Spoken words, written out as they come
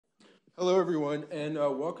Hello, everyone, and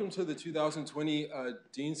welcome to the 2020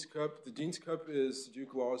 Dean's Cup. The Dean's Cup is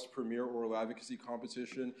Duke Law's premier oral advocacy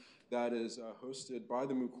competition that is hosted by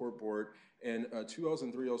the Moot Court Board, and 2Ls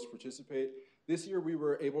and 3Ls participate. This year, we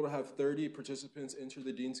were able to have 30 participants enter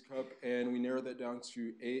the Dean's Cup, and we narrowed that down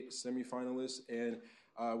to 8 semifinalists, and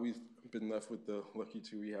we've been left with the lucky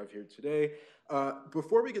 2 we have here today.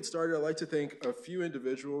 Before we get started, I'd like to thank a few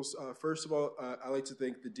individuals. First of all, I'd like to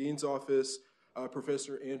thank the Dean's Office,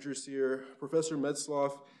 Professor Andrew Sear, Professor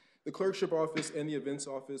Metzloff, the Clerkship Office, and the Events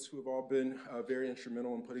Office, who have all been very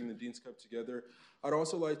instrumental in putting the Dean's Cup together. I'd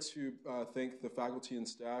also like to thank the faculty and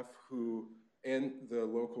staff and the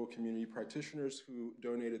local community practitioners who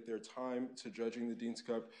donated their time to judging the Dean's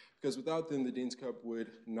Cup, because without them, the Dean's Cup would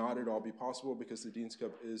not at all be possible, because the Dean's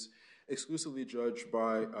Cup is exclusively judged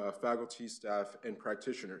by faculty, staff, and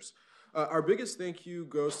practitioners. Our biggest thank you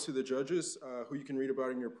goes to the judges, who you can read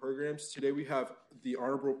about in your programs. Today we have the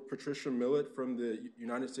Honorable Patricia Millet from the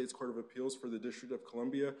United States Court of Appeals for the District of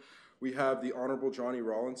Columbia. We have the Honorable Johnnie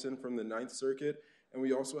Rawlinson from the Ninth Circuit, and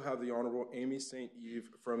we also have the Honorable Amy St. Eve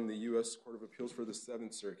from the U.S. Court of Appeals for the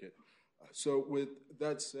Seventh Circuit. So with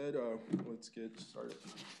that said, let's get started.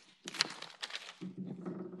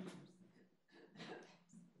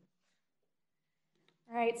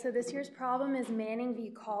 All right, so this year's problem is Manning v.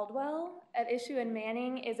 Caldwell. At issue in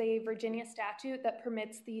Manning is a Virginia statute that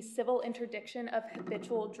permits the civil interdiction of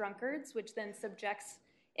habitual drunkards, which then subjects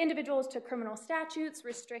individuals to criminal statutes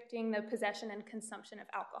restricting the possession and consumption of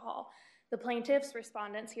alcohol. The plaintiffs,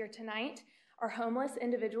 respondents here tonight, are homeless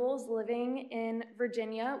individuals living in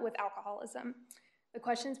Virginia with alcoholism. The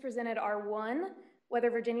questions presented are: 1,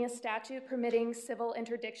 whether Virginia's statute permitting civil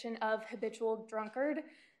interdiction of habitual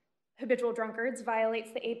drunkards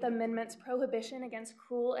violates the Eighth Amendment's prohibition against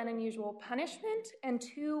cruel and unusual punishment, and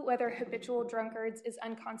 2, whether habitual drunkards is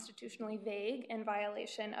unconstitutionally vague in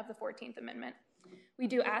violation of the 14th Amendment. We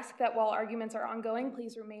do ask that while arguments are ongoing,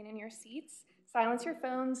 please remain in your seats, silence your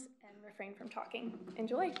phones, and refrain from talking.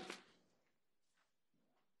 Enjoy.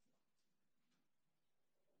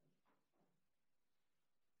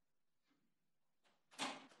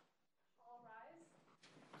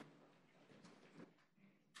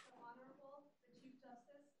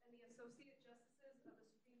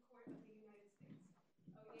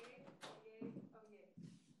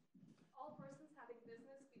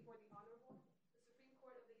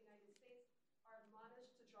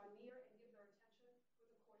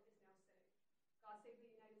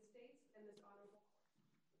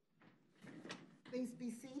 Please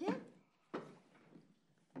be seated.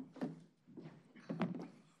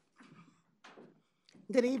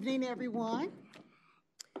 Good evening, everyone.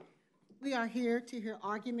 We are here to hear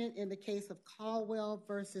argument in the case of Caldwell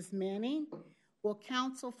versus Manning. Will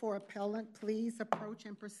counsel for appellant please approach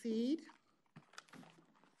and proceed?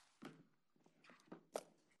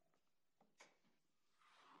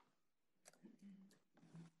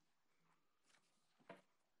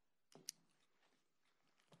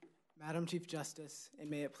 Madam Chief Justice, and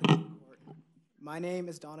may it please the court. My name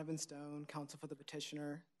is Donovan Stone, counsel for the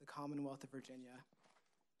petitioner, the Commonwealth of Virginia.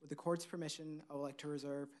 With the court's permission, I would like to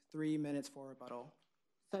reserve 3 minutes for rebuttal.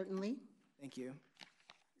 Certainly. Thank you.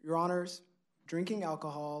 Your Honors, drinking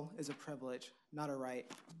alcohol is a privilege, not a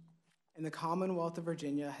right. And the Commonwealth of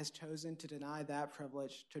Virginia has chosen to deny that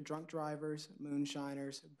privilege to drunk drivers,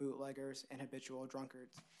 moonshiners, bootleggers, and habitual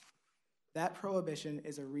drunkards. That prohibition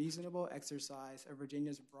is a reasonable exercise of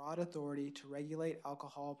Virginia's broad authority to regulate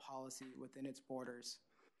alcohol policy within its borders.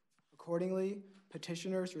 Accordingly,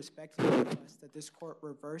 petitioners respectfully request that this court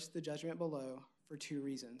reverse the judgment below for 2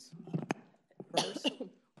 reasons. First,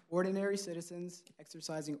 ordinary citizens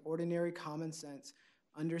exercising ordinary common sense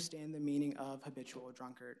understand the meaning of habitual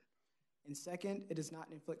drunkard. And second, it does not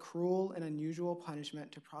inflict cruel and unusual punishment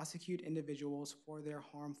to prosecute individuals for their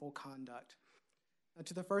harmful conduct. Now,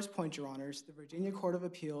 to the first point, Your Honors, the Virginia Court of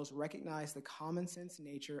Appeals recognized the common sense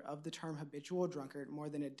nature of the term habitual drunkard more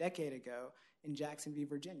than a decade ago in Jackson v.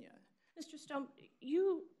 Virginia. Mr. Stone,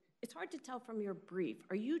 it's hard to tell from your brief.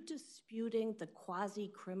 Are you disputing the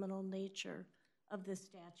quasi-criminal nature of this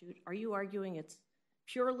statute? Are you arguing it's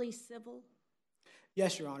purely civil?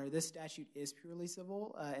 Yes, Your Honor, this statute is purely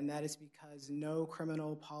civil, and that is because no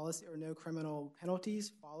criminal policy or no criminal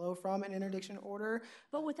penalties follow from an interdiction order.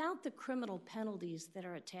 But without the criminal penalties that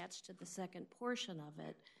are attached to the second portion of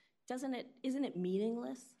it, isn't it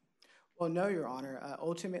meaningless? Well, no, Your Honor.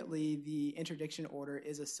 Ultimately, the interdiction order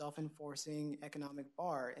is a self-enforcing economic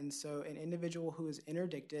bar, and so an individual who is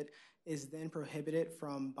interdicted is then prohibited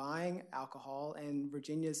from buying alcohol, and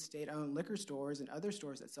Virginia's state-owned liquor stores and other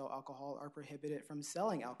stores that sell alcohol are prohibited from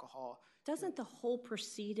selling alcohol Doesn't the whole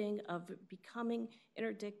proceeding of becoming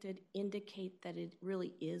interdicted indicate that it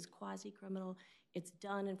really is quasi-criminal? It's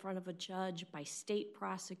done in front of a judge by state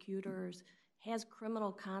prosecutors, has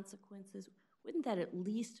criminal consequences. Wouldn't that at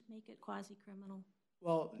least make it quasi-criminal?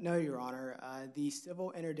 Well, no, Your Honor. The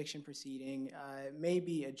civil interdiction proceeding may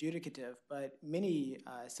be adjudicative, but many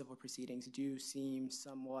civil proceedings do seem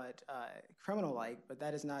somewhat criminal-like, but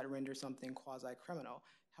that does not render something quasi-criminal.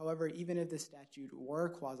 However, even if the statute were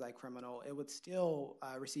quasi-criminal, it would still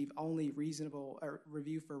receive only reasonable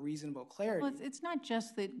review for reasonable clarity. Well, it's not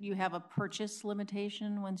just that you have a purchase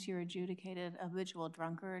limitation once you're adjudicated a habitual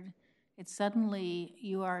drunkard. It's suddenly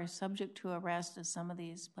you are subject to arrest, as some of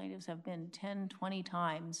these plaintiffs have been 10, 20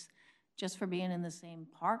 times, just for being in the same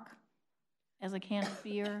park as a can of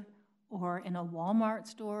beer or in a Walmart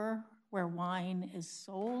store where wine is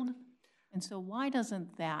sold. And so why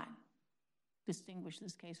doesn't that distinguish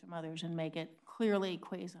this case from others and make it clearly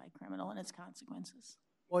quasi-criminal in its consequences?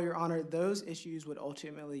 Well, Your Honor, those issues would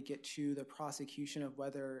ultimately get to the prosecution of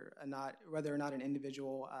whether or not an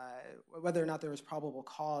individual, whether or not there was probable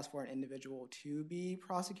cause for an individual to be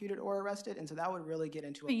prosecuted or arrested, and so that would really get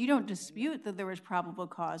into. But you don't dispute that there was probable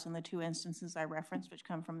cause in the two instances I referenced, which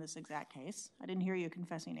come from this exact case. I didn't hear you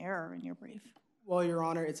confessing error in your brief. Well, Your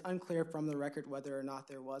Honor, it's unclear from the record whether or not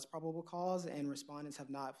there was probable cause, and respondents have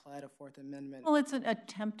not pled a Fourth Amendment. Well, it's an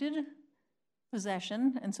attempted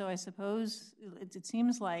possession, and so I suppose it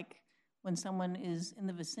seems like when someone is in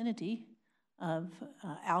the vicinity of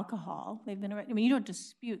alcohol, they've been arrested. I mean, you don't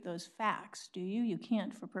dispute those facts, do you? You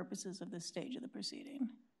can't for purposes of this stage of the proceeding.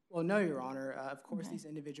 Well, no, Your Honor. Of course, these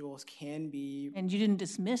individuals can be. And you didn't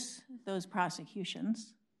dismiss those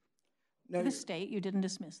prosecutions. No, For the state, you didn't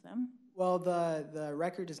dismiss them. Well, the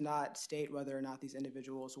record does not state whether or not these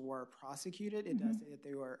individuals were prosecuted. It does say that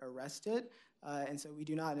they were arrested, and so we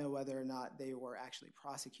do not know whether or not they were actually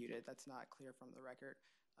prosecuted. That's not clear from the record.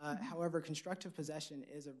 However, constructive possession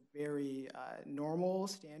is a very normal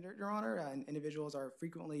standard, Your Honor, and individuals are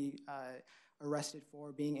frequently arrested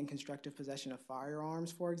for being in constructive possession of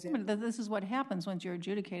firearms, for example. But this is what happens once you're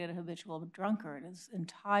adjudicated a habitual drunkard. This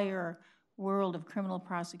entire world of criminal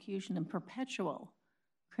prosecution and perpetual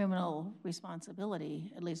criminal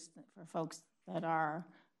responsibility, at least for folks that are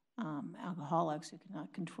alcoholics who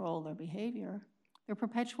cannot control their behavior. They're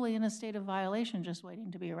perpetually in a state of violation, just waiting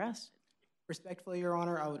to be arrested. Respectfully, Your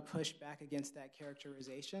Honor, I would push back against that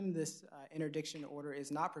characterization. This interdiction order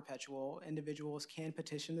is not perpetual. Individuals can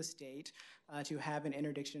petition the state to have an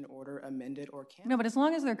interdiction order amended or canceled. No, but as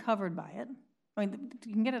long as they're covered by it. I mean,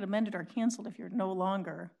 you can get it amended or canceled if you're no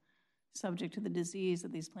longer subject to the disease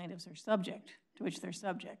that these plaintiffs are subject, to which they're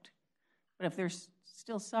subject. But if they're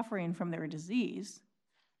still suffering from their disease,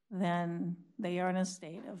 then they are in a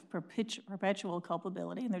state of perpetual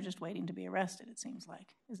culpability, and they're just waiting to be arrested, it seems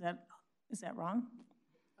like. Is that wrong?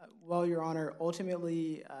 Well, Your Honor,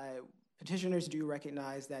 ultimately, petitioners do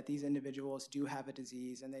recognize that these individuals do have a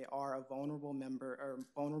disease, and they are a vulnerable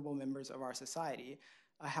members of our society.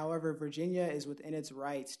 However, Virginia is within its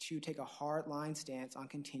rights to take a hard-line stance on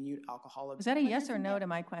continued alcohol abuse. Is that a yes or no to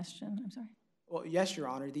my question? I'm sorry. Well, yes, Your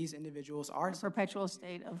Honor. These individuals are in a perpetual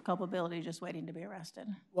state of culpability, just waiting to be arrested.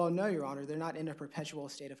 Well, no, Your Honor. They're not in a perpetual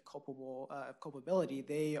state of culpability.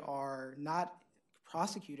 They are not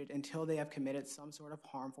prosecuted until they have committed some sort of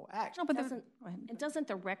harmful act. No, but doesn't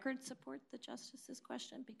the record support the justice's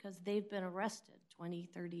question? Because they've been arrested 20,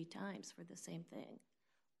 30 times for the same thing.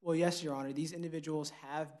 Well, yes, Your Honor. These individuals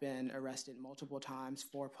have been arrested multiple times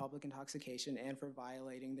for public intoxication and for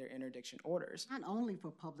violating their interdiction orders. Not only for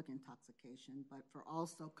public intoxication, but for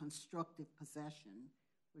also constructive possession,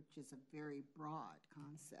 which is a very broad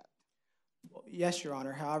concept. Well, yes, Your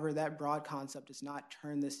Honor. However, that broad concept does not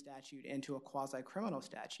turn this statute into a quasi-criminal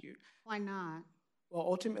statute. Why not? Well,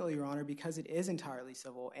 ultimately, Your Honor, because it is entirely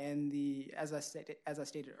civil, and as I stated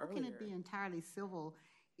earlier. How can it be entirely civil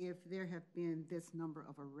if there have been this number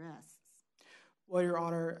of arrests? Well, Your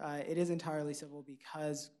Honor, it is entirely civil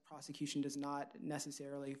because prosecution does not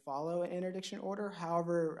necessarily follow an interdiction order.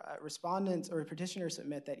 However, respondents or petitioners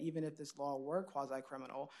submit that even if this law were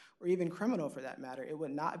quasi-criminal, or even criminal for that matter, it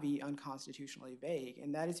would not be unconstitutionally vague,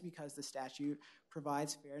 and that is because the statute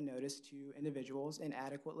provides fair notice to individuals and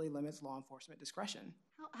adequately limits law enforcement discretion.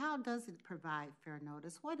 How does it provide fair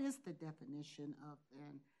notice? What is the definition of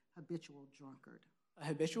an habitual drunkard? A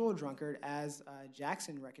habitual drunkard, as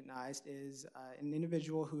Jackson recognized, is an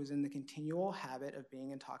individual who is in the continual habit of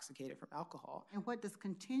being intoxicated from alcohol. And what does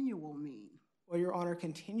continual mean? Well, Your Honor,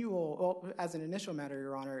 as an initial matter,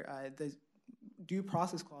 Your Honor, due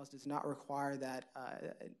process clause does not require that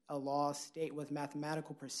a law state with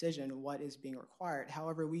mathematical precision what is being required.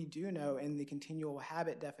 However, we do know in the continual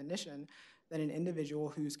habit definition that an individual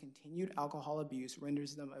whose continued alcohol abuse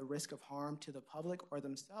renders them a risk of harm to the public or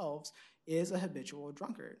themselves is a habitual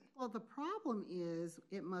drunkard. Well, the problem is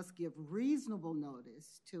it must give reasonable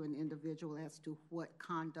notice to an individual as to what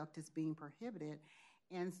conduct is being prohibited,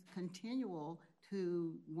 and continual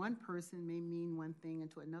to one person may mean one thing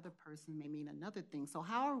and to another person may mean another thing. So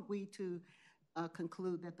how are we to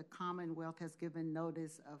conclude that the Commonwealth has given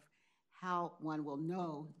notice of how one will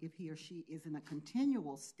know if he or she is in a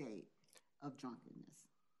continual state of drunkenness?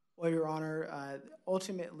 Well, Your Honor,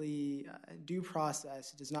 ultimately, due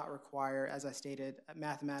process does not require, as I stated,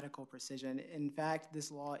 mathematical precision. In fact,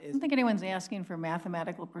 this law is... I don't think anyone's asking for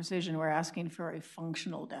mathematical precision. We're asking for a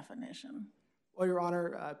functional definition. Well, Your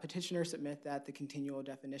Honor, petitioners submit that the continual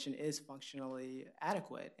definition is functionally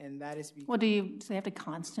adequate, and that is because... Well, do they have to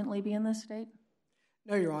constantly be in this state?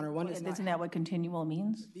 No, Your Honor. Isn't that what continual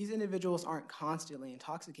means? These individuals aren't constantly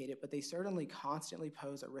intoxicated, but they certainly constantly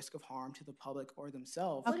pose a risk of harm to the public or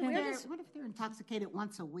themselves. Okay. What if they're intoxicated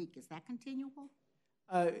once a week? Is that continual?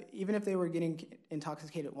 Even if they were getting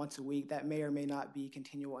intoxicated once a week, that may or may not be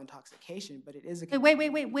continual intoxication, but it is a...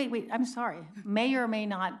 Wait. I'm sorry. May or may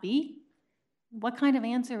not be? What kind of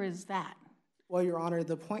answer is that? Well, Your Honor,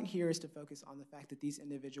 the point here is to focus on the fact that these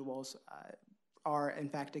individuals are, in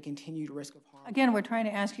fact, a continued risk of harm. Again, we're trying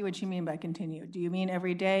to ask you what you mean by continued. Do you mean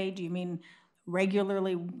every day? Do you mean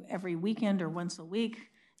regularly every weekend or once a week,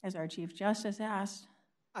 as our Chief Justice asked?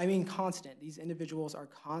 I mean constant. These individuals are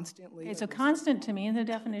constantly... Okay, so constant to me in the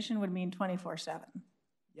definition would mean 24/7.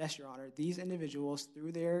 Yes, Your Honor. These individuals,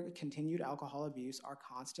 through their continued alcohol abuse, are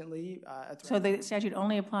constantly a threat. So the statute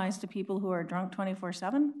only applies to people who are drunk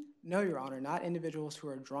 24/7? No, Your Honor, not individuals who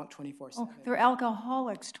are drunk 24/7. Oh, they're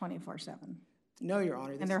alcoholics 24/7. No, Your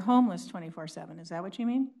Honor. And they're homeless 24/7. Is that what you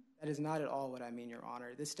mean? That is not at all what I mean, Your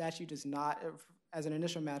Honor. This statute does not, as an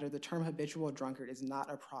initial matter, the term habitual drunkard is not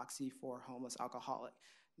a proxy for homeless alcoholic.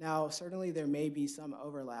 Now, certainly there may be some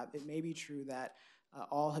overlap. It may be true that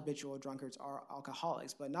all habitual drunkards are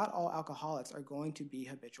alcoholics, but not all alcoholics are going to be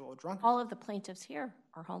habitual drunkards. All of the plaintiffs here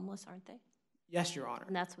are homeless, aren't they? Yes, Your Honor.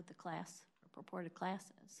 And that's what the class, or purported class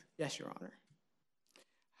is. Yes, Your Honor.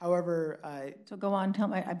 However... So go on, tell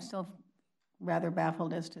me. I'm still rather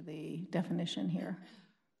baffled as to the definition here.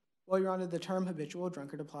 Well, Your Honor, the term habitual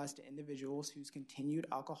drunkard applies to individuals whose continued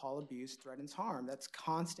alcohol abuse threatens harm. That's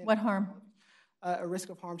constant. What harm? A risk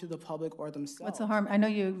of harm to the public or themselves. What's the harm? I know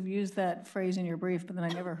you've used that phrase in your brief, but then I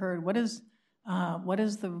never heard. What is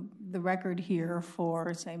the record here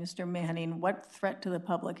for, say, Mr. Manning? What threat to the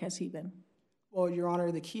public has he been? Well, Your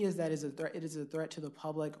Honor, the key is that it is a threat to the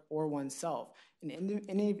public or oneself.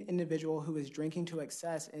 Any individual who is drinking to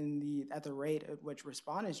excess at the rate at which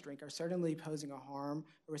respondents drink are certainly posing a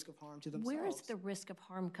risk of harm to themselves. Where is the risk of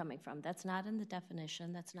harm coming from? That's not in the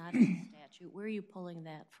definition. That's not in the statute. Where are you pulling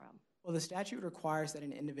that from? Well, the statute requires that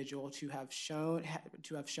an individual to have shown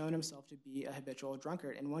himself to be a habitual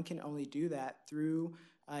drunkard, and one can only do that through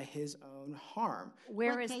his own harm.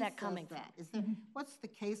 Where is that coming from? What's the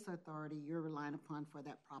case authority you're relying upon for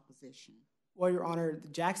that proposition? Well, Your Honor,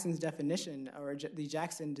 Jackson's definition, or the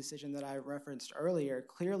Jackson decision that I referenced earlier,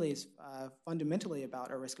 clearly is fundamentally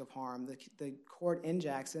about a risk of harm. The court in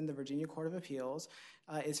Jackson, the Virginia Court of Appeals,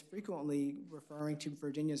 is frequently referring to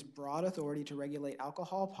Virginia's broad authority to regulate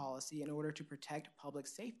alcohol policy in order to protect public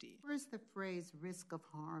safety. Where's the phrase risk of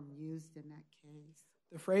harm used in that case?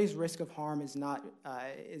 The phrase risk of harm is not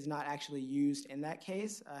actually used in that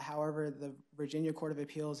case. However, the Virginia Court of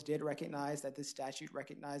Appeals did recognize that this statute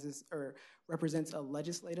represents a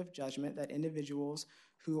legislative judgment that individuals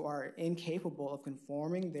who are incapable of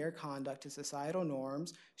conforming their conduct to societal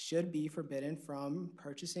norms should be forbidden from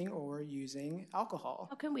purchasing or using alcohol.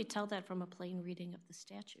 How can we tell that from a plain reading of the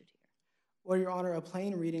statute here? Well, Your Honor, a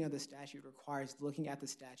plain reading of the statute requires looking at the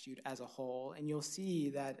statute as a whole, and you'll see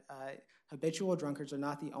that habitual drunkards are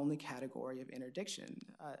not the only category of interdiction.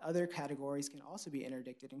 Other categories can also be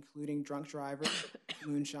interdicted, including drunk drivers,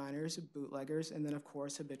 moonshiners, bootleggers, and then, of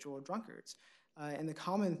course, habitual drunkards. And the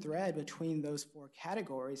common thread between those four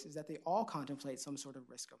categories is that they all contemplate some sort of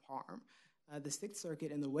risk of harm. The Sixth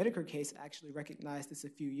Circuit in the Whitaker case actually recognized this a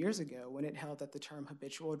few years ago when it held that the term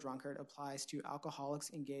habitual drunkard applies to alcoholics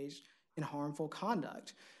engaged in harmful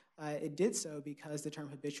conduct. It did so because the term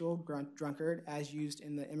habitual drunkard, as used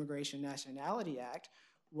in the Immigration Nationality Act,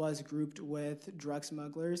 was grouped with drug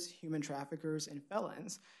smugglers, human traffickers, and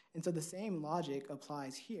felons. And so the same logic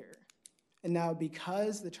applies here. And now,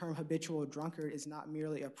 because the term habitual drunkard is not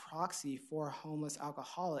merely a proxy for a homeless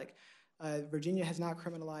alcoholic, Virginia has not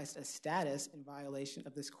criminalized a status in violation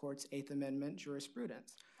of this court's Eighth Amendment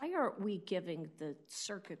jurisprudence. Why are we giving the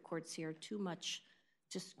circuit courts here too much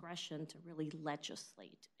discretion to really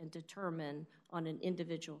legislate and determine on an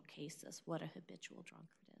individual cases what a habitual drunkard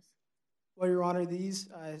is? Well, Your Honor, these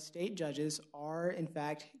state judges are, in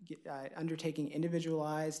fact, undertaking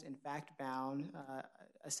individualized and fact-bound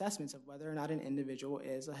assessments of whether or not an individual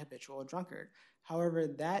is a habitual drunkard. However,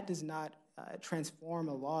 that does not transform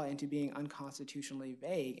a law into being unconstitutionally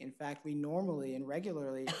vague. In fact, we normally and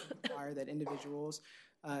regularly require that individuals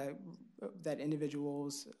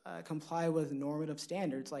comply with normative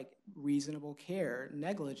standards like reasonable care,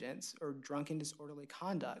 negligence, or drunken disorderly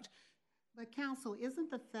conduct. But counsel, isn't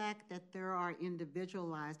the fact that there are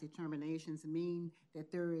individualized determinations mean that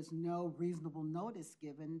there is no reasonable notice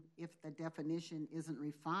given if the definition isn't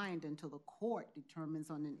refined until the court determines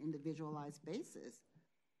on an individualized basis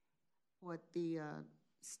what the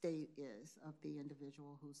state is of the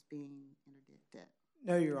individual who's being interdicted?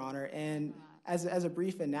 No, Your Honor, and as a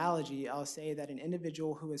brief analogy, I'll say that an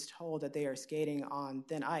individual who is told that they are skating on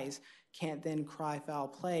thin ice can't then cry foul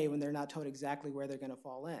play when they're not told exactly where they're going to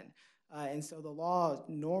fall in. And so the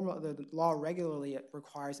law regularly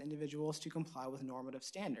requires individuals to comply with normative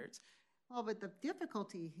standards. Well, but the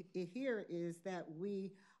difficulty here is that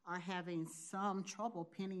we are having some trouble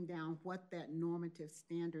pinning down what that normative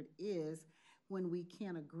standard is when we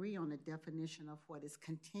can't agree on a definition of what is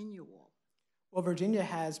continual. Well, Virginia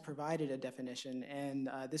has provided a definition, and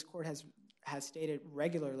this court has stated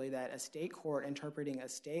regularly that a state court interpreting a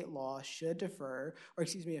state law should defer, or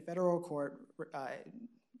excuse me, a federal court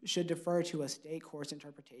should defer to a state court's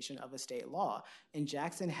interpretation of a state law. And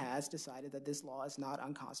Jackson has decided that this law is not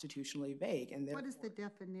unconstitutionally vague. And what is the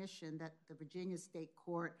definition that the Virginia State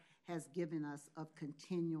Court has given us of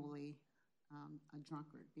continually a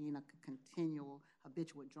drunkard, being a continual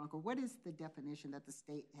habitual drunkard? What is the definition that the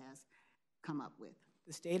state has come up with?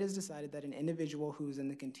 The state has decided that an individual who is in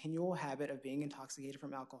the continual habit of being intoxicated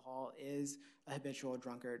from alcohol is a habitual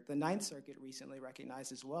drunkard. The Ninth Circuit recently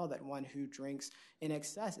recognized as well that one who drinks in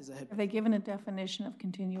excess is a habitual. Have they given a definition of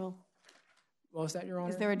continual? What was that, Your Honor?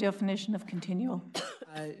 Is there a definition of continual?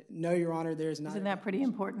 No, Your Honor, there is not. Isn't that pretty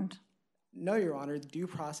important? No, Your Honor, due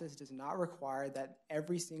process does not require that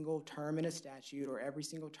every single term in a statute or every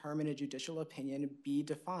single term in a judicial opinion be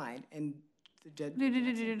defined. And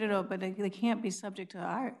No, but they can't be subject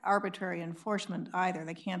to arbitrary enforcement either.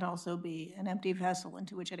 They can't also be an empty vessel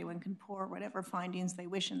into which anyone can pour whatever findings they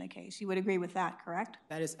wish in the case. You would agree with that, correct?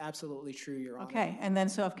 That is absolutely true, Your Honor. Okay, and then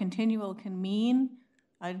so if continual can mean,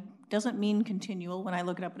 doesn't mean continual when I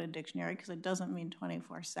look it up in a dictionary because it doesn't mean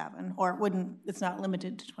 24/7, or it wouldn't, it's not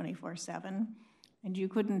limited to 24/7. And you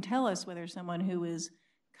couldn't tell us whether someone who is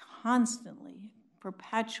constantly,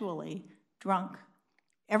 perpetually drunk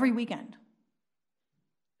every weekend,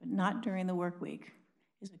 but not during the work week,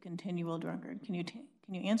 is a continual drunkard. Can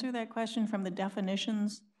you answer that question from the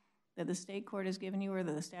definitions that the state court has given you or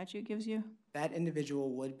that the statute gives you? That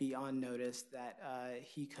individual would be on notice that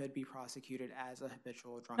he could be prosecuted as a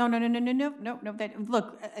habitual drunkard. No.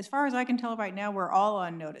 Look, as far as I can tell right now, we're all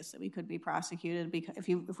on notice that we could be prosecuted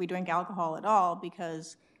if we drink alcohol at all,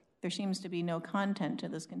 because there seems to be no content to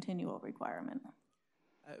this continual requirement.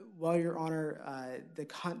 Well, Your Honor, the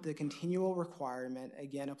continual requirement,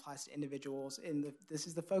 again, applies to individuals. This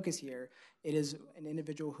is the focus here. It is an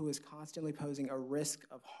individual who is constantly posing a risk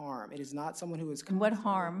of harm. It is not someone who is... And what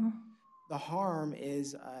harm? The harm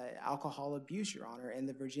is alcohol abuse, Your Honor, and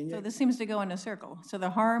the Virginia... So this seems to go in a circle. So the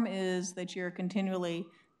harm is that you're continually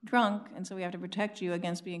drunk, and so we have to protect you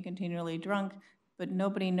against being continually drunk, but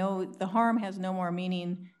nobody knows... The harm has no more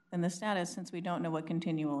meaning than the status since we don't know what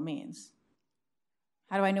continual means.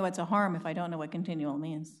 How do I know it's a harm if I don't know what continual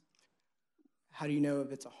means? How do you know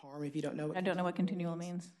if it's a harm if you don't know what... I don't know what continual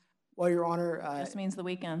means. Well, Your Honor... It just means the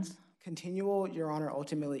weekends. Continual, Your Honor,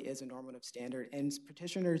 ultimately is a normative standard, and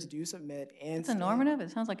petitioners do submit and... It's a normative?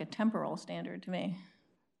 It sounds like a temporal standard to me.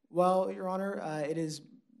 Well, Your Honor, it is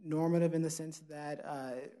normative in the sense that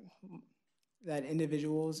that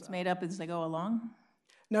individuals... It's made up as they go along?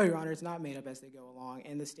 No, Your Honor, it's not made up as they go along,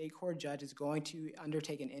 and the state court judge is going to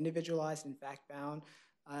undertake an individualized and fact-bound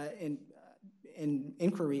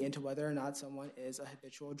inquiry into whether or not someone is a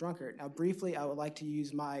habitual drunkard. Now, briefly, I would like to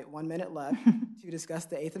use my 1 minute left to discuss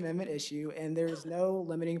the Eighth Amendment issue, and there is no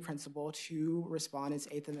limiting principle to respondents'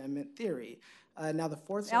 Eighth Amendment theory. Now, the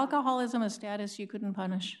Fourth Circuit... Alcoholism a status you couldn't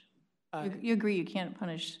punish? You agree you can't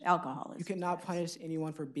punish alcoholism? You cannot punish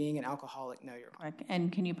anyone for being an alcoholic, no, Your Honor.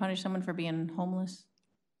 And can you punish someone for being homeless?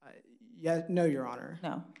 No, Your Honor.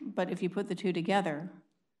 No, but if you put the two together,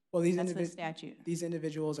 Well, That's the statute. These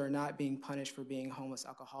individuals are not being punished for being homeless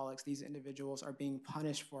alcoholics. These individuals are being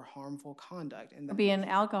punished for harmful conduct. And Be an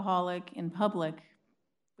alcoholic in public,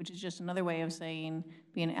 which is just another way of saying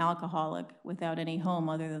be an alcoholic without any home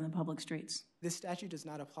other than the public streets. This statute does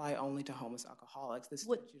not apply only to homeless alcoholics. This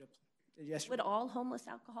statute yes, would all homeless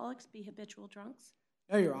alcoholics be habitual drunks?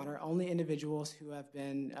 No, Your Honor. Only individuals who have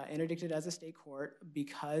been interdicted as a state court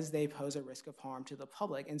because they pose a risk of harm to the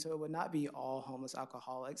public. And so it would not be all homeless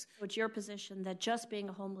alcoholics. So it's your position that just being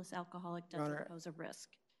a homeless alcoholic doesn't pose a risk?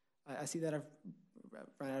 I see that I've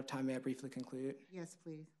run out of time. May I briefly conclude? Yes,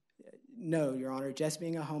 please. No, Your Honor. Just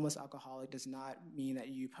being a homeless alcoholic does not mean that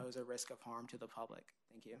you pose a risk of harm to the public.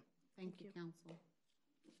 Thank you. Thank you, counsel.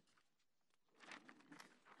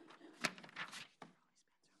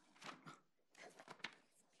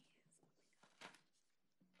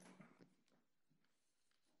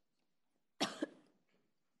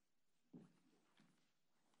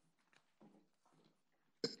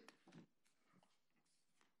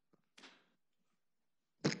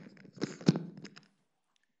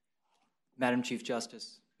 Madam Chief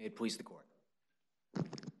Justice, may it please the court.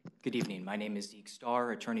 Good evening. My name is Zeke Starr,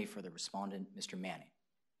 attorney for the respondent, Mr. Manning.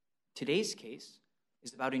 Today's case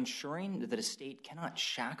is about ensuring that a state cannot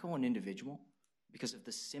shackle an individual because of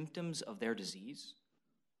the symptoms of their disease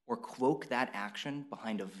or cloak that action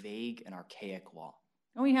behind a vague and archaic law.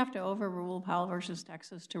 Don't we have to overrule Powell versus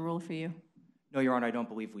Texas to rule for you? No, Your Honor, I don't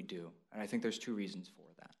believe we do. And I think there's two reasons for that.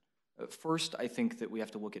 First, I think that we have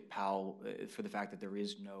to look at Powell for the fact that there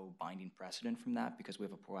is no binding precedent from that because we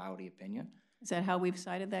have a plurality opinion. Is that how we've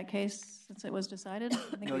cited that case since it was decided? I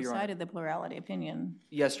think No, we Your cited the plurality opinion.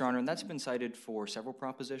 Yes, Your Honor, and that's been cited for several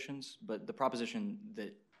propositions, but the proposition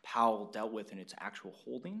that Powell dealt with in its actual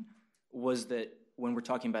holding was that when we're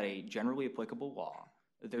talking about a generally applicable law,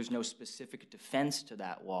 there's no specific defense to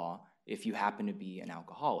that law if you happen to be an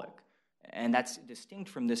alcoholic. And that's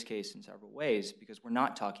distinct from this case in several ways because we're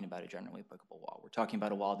not talking about a generally applicable law. We're talking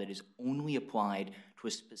about a law that is only applied to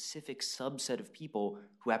a specific subset of people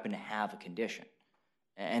who happen to have a condition.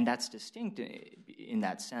 And that's distinct in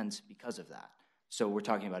that sense because of that. So we're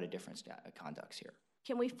talking about a different conduct here.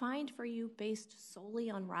 Can we find for you based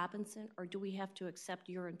solely on Robinson, or do we have to accept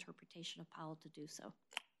your interpretation of Powell to do so?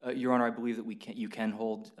 Your Honor, I believe that you can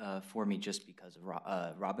hold for me just because of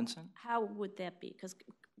Robinson. How would that be? Because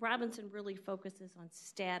Robinson really focuses on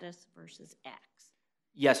status versus acts.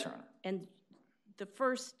 Yes, Your Honor. And the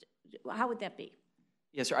first, how would that be?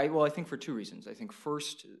 Yes, sir. I think for two reasons. I think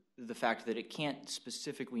first, the fact that it can't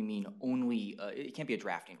specifically mean only, it can't be a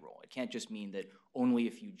drafting rule. It can't just mean that only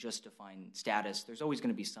if you just define status, there's always going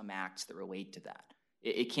to be some acts that relate to that.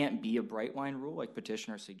 It can't be a bright line rule like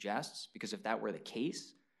petitioner suggests, because if that were the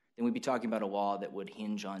case, then we'd be talking about a law that would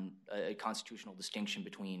hinge on a constitutional distinction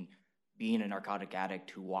between being a narcotic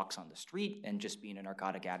addict who walks on the street and just being a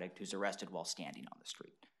narcotic addict who's arrested while standing on the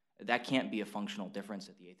street. That can't be a functional difference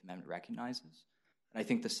that the Eighth Amendment recognizes. And I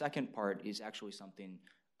think the second part is actually something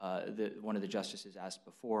that one of the justices asked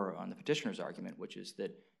before on the petitioner's argument, which is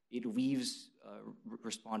that it leaves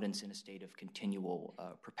respondents in a state of continual,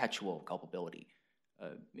 perpetual culpability.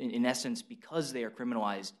 In essence, because they are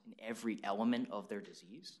criminalized in every element of their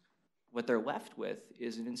disease, what they're left with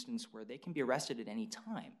is an instance where they can be arrested at any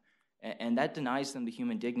time. And that denies them the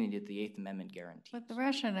human dignity that the Eighth Amendment guarantees. But the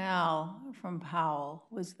rationale from Powell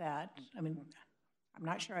was that, I mean, I'm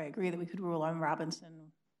not sure I agree that we could rule on Robinson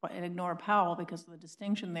and ignore Powell because the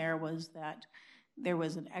distinction there was that there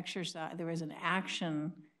was an exercise, there was an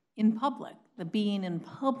action in public. The being in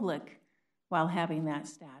public while having that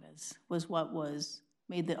status was what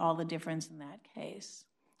made all the difference in that case,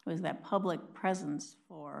 was that public presence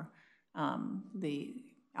for the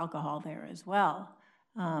alcohol there as well.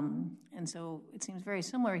 And so it seems very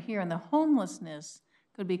similar here. And the homelessness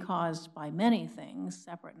could be caused by many things,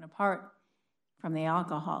 separate and apart from the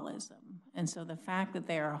alcoholism. And so the fact that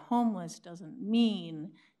they are homeless doesn't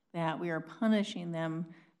mean that we are punishing them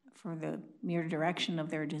for the mere direction of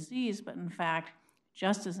their disease, but in fact,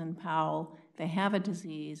 just as in Powell, they have a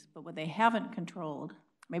disease, but what they haven't controlled,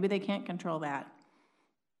 maybe they can't control that,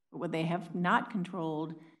 but what they have not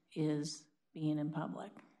controlled is being in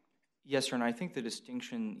public. Yes, sir, and I think the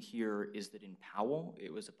distinction here is that in Powell,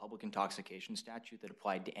 it was a public intoxication statute that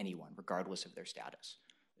applied to anyone, regardless of their status.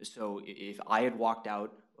 So if I had walked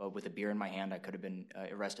out with a beer in my hand, I could have been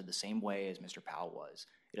arrested the same way as Mr. Powell was.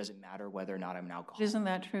 It doesn't matter whether or not I'm an alcoholic. Isn't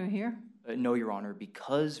that true here? No, Your Honor,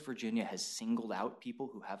 because Virginia has singled out people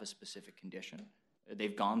who have a specific condition.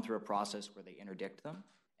 They've gone through a process where they interdict them,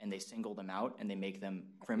 and they single them out, and they make them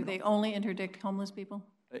criminal. Do they only interdict homeless people?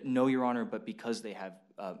 No, Your Honor, but because they have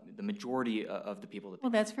the majority of the people that...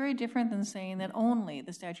 Well, that's very different than saying that only,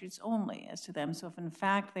 the statute's only as to them. So if in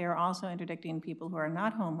fact they are also interdicting people who are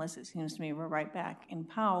not homeless, it seems to me we're right back in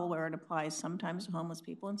Powell where it applies sometimes to homeless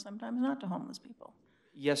people and sometimes not to homeless people.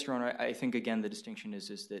 Yes, Your Honor. I think, again, the distinction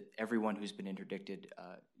is that everyone who's been interdicted,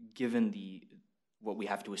 given what we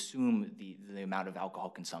have to assume the amount of alcohol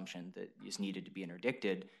consumption that is needed to be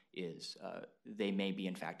interdicted is they may be,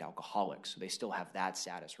 in fact, alcoholics. So they still have that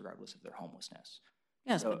status regardless of their homelessness.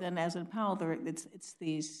 Yes, but then as in Powell, it's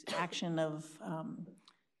the action of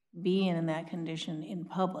being in that condition in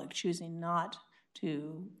public, choosing not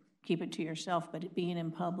to keep it to yourself, but being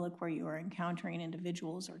in public where you are encountering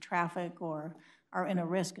individuals or traffic or are in a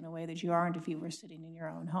risk in a way that you aren't if you were sitting in your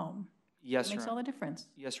own home. Yes, It makes all the difference.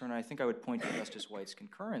 Yes, Your Honor. I think I would point to Justice White's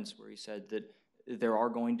concurrence where he said that there are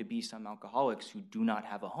going to be some alcoholics who do not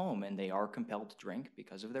have a home and they are compelled to drink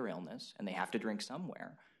because of their illness and they have to drink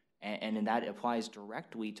somewhere. And that applies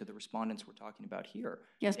directly to the respondents we're talking about here.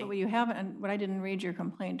 Yes, but what you haven't, and what I didn't read your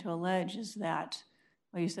complaint to allege is that,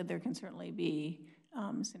 well, you said there can certainly be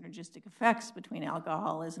synergistic effects between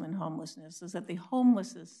alcoholism and homelessness, is that the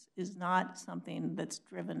homelessness is not something that's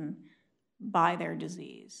driven by their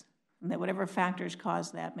disease. And that whatever factors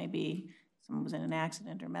cause that, maybe someone was in an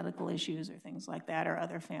accident or medical issues or things like that or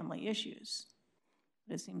other family issues.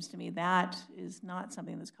 But it seems to me that is not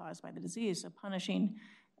something that's caused by the disease. So punishing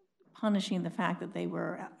the fact that they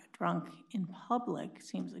were drunk in public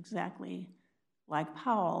seems exactly like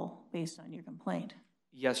Powell based on your complaint.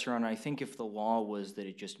 Yes, Your Honor. I think if the law was that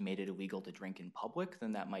it just made it illegal to drink in public,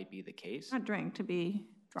 then that might be the case. Not drink, to be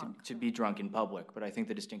drunk. To be drunk in public. But I think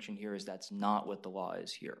the distinction here is that's not what the law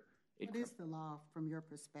is here. What is the law from your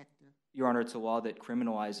perspective? Your Honor, it's a law that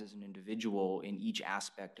criminalizes an individual in each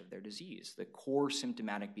aspect of their disease, the core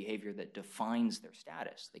symptomatic behavior that defines their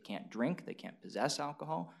status. They can't drink, they can't possess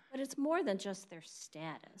alcohol. But it's more than just their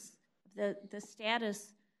status. The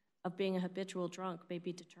status of being a habitual drunk may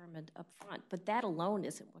be determined up front, but that alone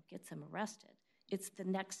isn't what gets them arrested. It's the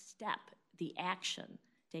next step, the action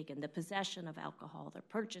taken, the possession of alcohol, the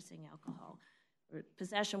purchasing alcohol, or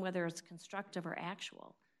possession, whether it's constructive or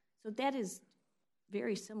actual. So that is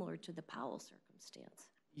very similar to the Powell circumstance.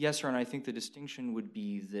 Yes, Your Honor, I think the distinction would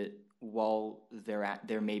be that while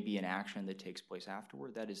there may be an action that takes place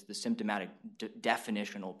afterward, that is the symptomatic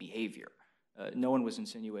definitional behavior. No one was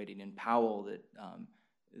insinuating in Powell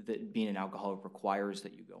that being an alcoholic requires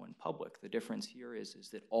that you go in public. The difference here is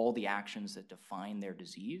that all the actions that define their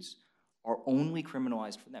disease are only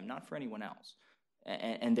criminalized for them, not for anyone else.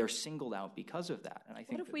 And they're singled out because of that. And I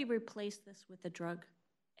think what if we replace this with a drug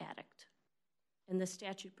addict and the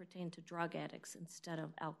statute pertained to drug addicts instead of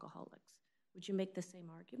alcoholics? Would you make the same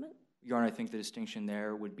argument? Your Honor, I think the distinction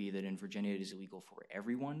there would be that in Virginia it is illegal for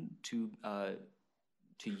everyone to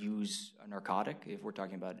use a narcotic, if we're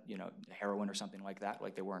talking about, heroin or something like that,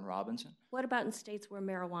 like they were in Rawlinson. What about in states where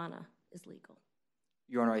marijuana is legal?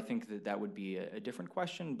 Your Honor, I think that would be a different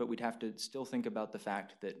question, but we'd have to still think about the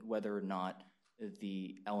fact that whether or not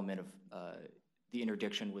the element of the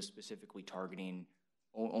interdiction was specifically targeting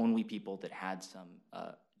only people that had some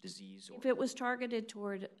disease. If it was targeted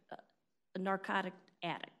toward a narcotic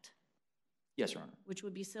addict. Yes, Your Honor. Which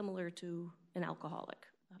would be similar to an alcoholic.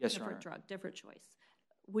 Yes, Your Honor. Different drug, different choice.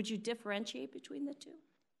 Would you differentiate between the two?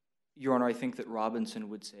 Your Honor, I think that Robinson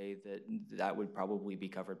would say that would probably be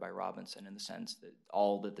covered by Robinson in the sense that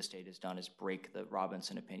all that the state has done is break the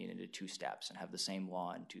Robinson opinion into two steps and have the same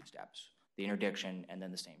law in two steps. The interdiction and then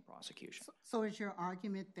the same prosecution. So is your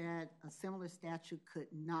argument that a similar statute could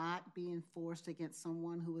not be enforced against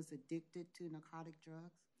someone who is addicted to narcotic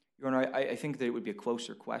drugs? Your Honor, I think that it would be a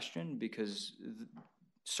closer question because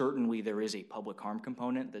certainly there is a public harm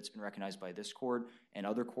component that's been recognized by this court and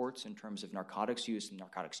other courts in terms of narcotics use and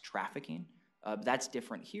narcotics trafficking. That's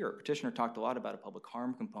different here. Petitioner talked a lot about a public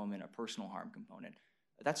harm component, a personal harm component.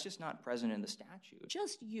 That's just not present in the statute.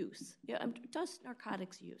 Just use. Yeah, just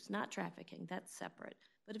narcotics use, not trafficking. That's separate.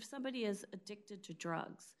 But if somebody is addicted to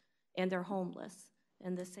drugs and they're homeless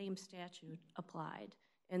and the same statute applied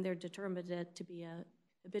and they're determined to be a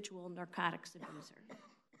habitual narcotics abuser,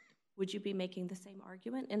 would you be making the same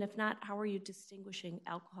argument? And if not, how are you distinguishing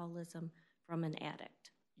alcoholism from an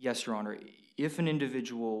addict? Yes, Your Honor. If an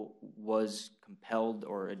individual was compelled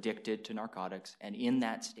or addicted to narcotics, and in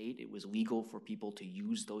that state it was legal for people to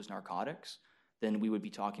use those narcotics, then we would be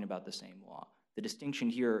talking about the same law. The distinction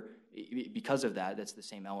here, because of that, that's the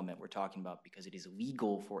same element we're talking about, because it is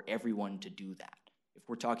legal for everyone to do that. If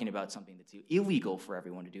we're talking about something that's illegal for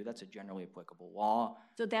everyone to do, that's a generally applicable law.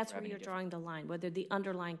 So that's where you're drawing the line, whether the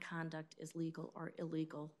underlying conduct is legal or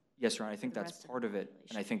illegal. Yes, Your Honor, I think that's part of it.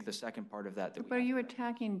 And I think the second part of that But are you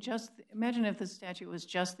attacking just, imagine if the statute was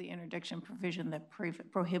just the interdiction provision that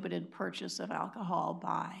prohibited purchase of alcohol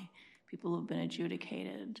by people who've been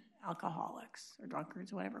adjudicated alcoholics or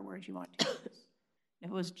drunkards, whatever word you want to use. If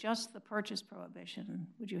it was just the purchase prohibition,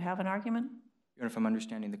 would you have an argument? Your Honor, if I'm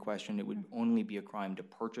understanding the question, it would only be a crime to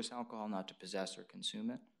purchase alcohol, not to possess or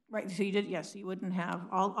consume it? Right, so you did, yes, you wouldn't have,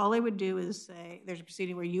 all they would do is say, there's a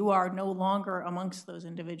proceeding where you are no longer amongst those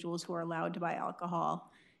individuals who are allowed to buy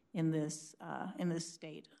alcohol in this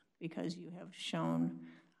state because you have shown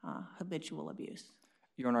habitual abuse.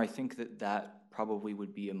 Your Honor, I think that probably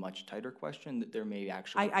would be a much tighter question, that there may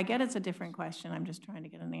actually... I get it's a different question, I'm just trying to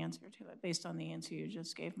get an answer to it based on the answer you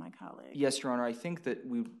just gave my colleague. Yes, Your Honor, I think that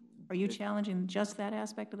we... Are you challenging just that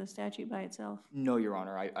aspect of the statute by itself? No, Your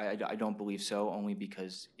Honor, I don't believe so, only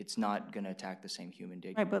because it's not going to attack the same human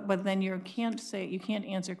dignity. Right, but then you can't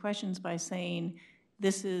answer questions by saying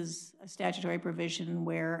this is a statutory provision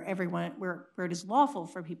where it is lawful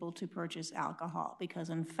for people to purchase alcohol, because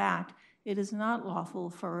in fact it is not lawful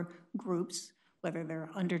for groups, whether they're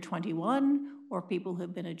under 21 or people who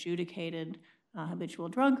have been adjudicated habitual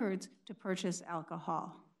drunkards, to purchase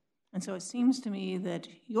alcohol. And so it seems to me that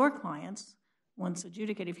your clients, once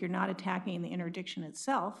adjudicated, if you're not attacking the interdiction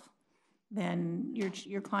itself, then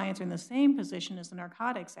your clients are in the same position as the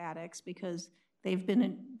narcotics addicts because they've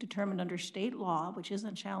been determined under state law, which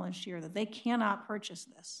isn't challenged here, that they cannot purchase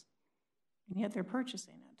this, and yet they're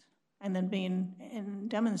purchasing it, and then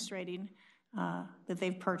demonstrating that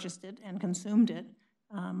they've purchased it and consumed it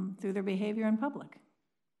through their behavior in public.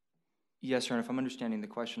 Yes, Your Honor, if I'm understanding the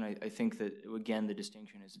question, I think that, again, the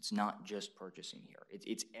distinction is it's not just purchasing here.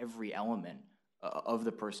 It's every element of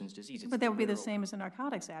the person's disease. But that would be the same as a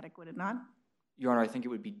narcotics addict, would it not? Your Honor, I think it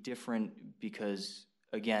would be different because,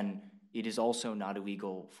 again, it is also not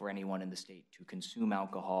illegal for anyone in the state to consume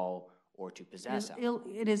alcohol or to possess alcohol.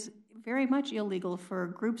 It is very much illegal for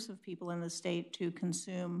groups of people in the state to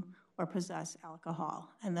consume or possess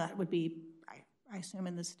alcohol. And that would be, I assume,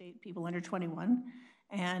 in the state, people under 21.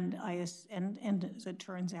 And as it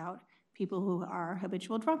turns out, people who are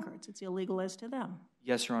habitual drunkards. It's illegal as to them.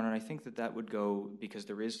 Yes, Your Honor, and I think that would go because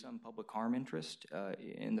there is some public harm interest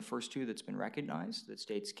in the first two that's been recognized, that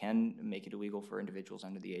states can make it illegal for individuals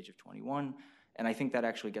under the age of 21. And I think that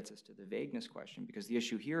actually gets us to the vagueness question, because the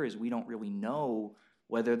issue here is we don't really know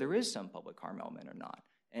whether there is some public harm element or not.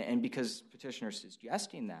 And because petitioners is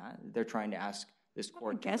suggesting that, they're trying to ask this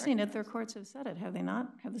court... I'm guessing if their courts have said it, have they not?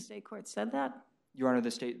 Have the state courts said that? Your Honor,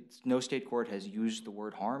 no state court has used the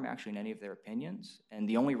word harm actually in any of their opinions, and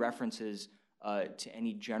the only references to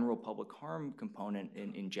any general public harm component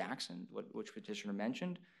in Jackson, which petitioner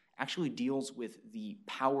mentioned, actually deals with the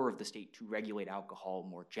power of the state to regulate alcohol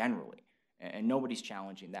more generally, and nobody's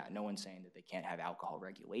challenging that. No one's saying that they can't have alcohol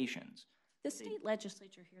regulations. The state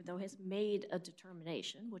legislature here, though, has made a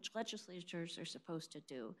determination, which legislatures are supposed to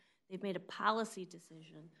do. They've made a policy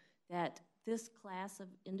decision that this class of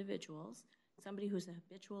individuals, somebody who's a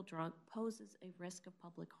habitual drunk, poses a risk of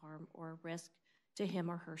public harm or a risk to him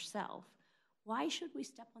or herself. Why should we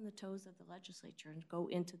step on the toes of the legislature and go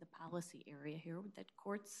into the policy area here that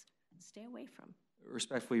courts stay away from?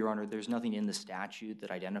 Respectfully, Your Honor, there's nothing in the statute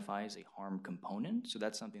that identifies a harm component, so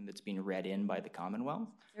that's something that's being read in by the Commonwealth.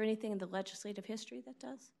 Is there anything in the legislative history that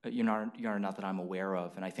does? Your Honor, not that I'm aware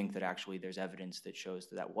of, and I think that actually there's evidence that shows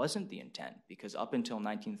that that wasn't the intent, because up until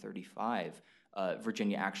 1935,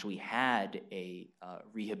 Virginia actually had a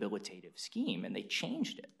rehabilitative scheme, and they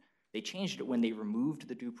changed it. They changed it when they removed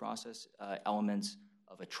the due process elements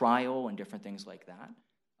of a trial and different things like that.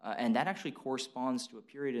 And that actually corresponds to a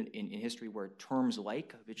period in history where terms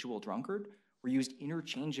like habitual drunkard were used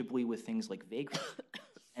interchangeably with things like vagrant.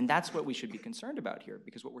 And that's what we should be concerned about here,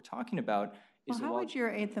 because what we're talking about is... Well, how would your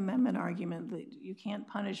Eighth Amendment argument that you can't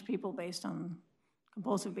punish people based on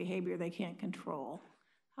compulsive behavior they can't control,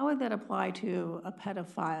 how would that apply to a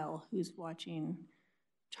pedophile who's watching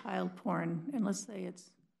child porn, and let's say it's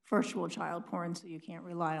virtual child porn, so you can't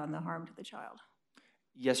rely on the harm to the child?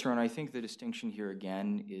 Yes, Your Honor, I think the distinction here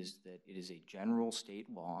again is that it is a general state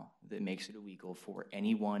law that makes it illegal for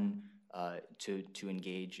anyone to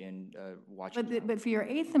engage in watching. But for your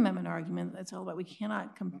Eighth Amendment argument, that's all about we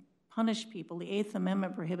cannot punish people. The Eighth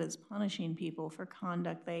Amendment prohibits punishing people for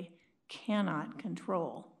conduct they cannot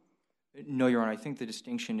control. No, Your Honor, I think the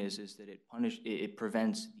distinction is that it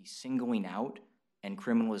prevents the singling out and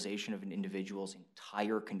criminalization of an individual's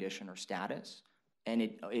entire condition or status. And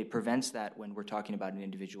it prevents that when we're talking about an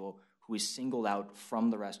individual who is singled out from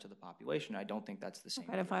the rest of the population. I don't think that's the same.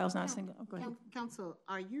 Pedophile is not single. Oh, go ahead. Counsel,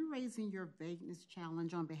 are you raising your vagueness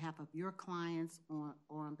challenge on behalf of your clients or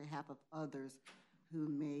on behalf of others who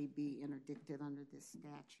may be interdicted under this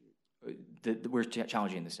statute? We're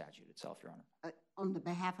challenging the statute itself, Your Honor. On the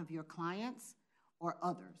behalf of your clients or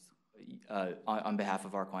others? On behalf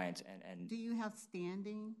of our clients. And do you have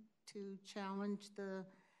standing to challenge the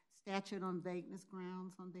statute on vagueness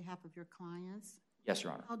grounds on behalf of your clients? Yes,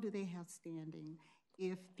 Your Honor. How do they have standing?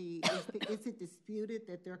 Is it disputed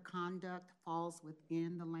that their conduct falls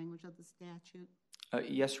within the language of the statute?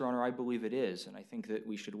 Yes, Your Honor, I believe it is, and I think that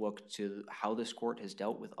we should look to how this court has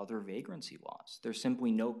dealt with other vagrancy laws. There's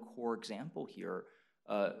simply no core example here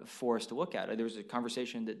for us to look at. There was a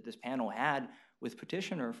conversation that this panel had with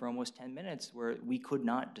petitioner for almost 10 minutes where we could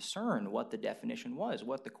not discern what the definition was,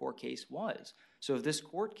 what the core case was. So if this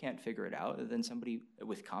court can't figure it out, then somebody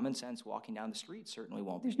with common sense walking down the street certainly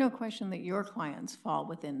won't. There's no question that your clients fall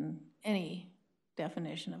within any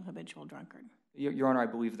definition of habitual drunkard. Your Honor, I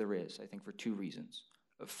believe there is, I think for two reasons.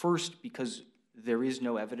 First, because there is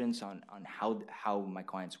no evidence on how my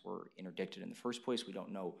clients were interdicted in the first place. We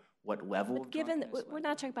don't know what level of drunkenness. We're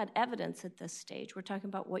not talking about evidence at this stage. We're talking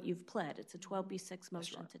about what you've pled. It's a 12B6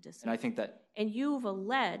 motion to dismiss. And I think that... And you've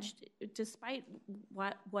alleged, despite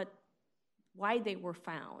why they were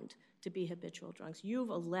found to be habitual drunks, you've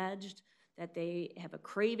alleged that they have a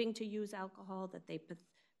craving to use alcohol, that they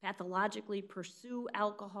pathologically pursue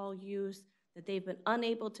alcohol use, that they've been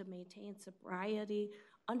unable to maintain sobriety.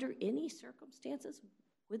 Under any circumstances,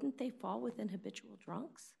 wouldn't they fall within habitual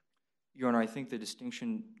drunks? Your Honor, I think the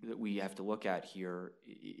distinction that we have to look at here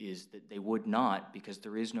is that they would not, because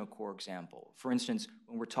there is no core example. For instance,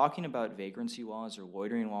 when we're talking about vagrancy laws or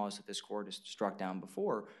loitering laws that this court has struck down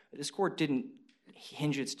before, this court didn't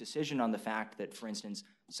hinge its decision on the fact that, for instance,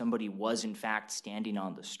 somebody was in fact standing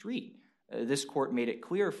on the street. This court made it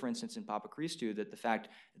clear, for instance, in Papa Christou, that the fact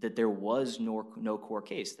that there was no core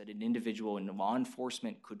case, that an individual in law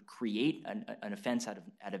enforcement could create an offense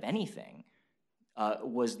out of anything,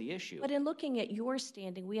 was the issue. But in looking at your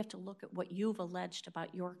standing, we have to look at what you've alleged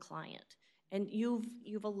about your client. And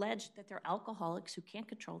you've alleged that they're alcoholics who can't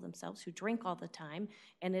control themselves, who drink all the time,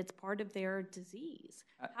 and it's part of their disease.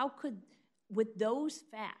 How could, with those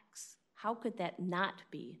facts, how could that not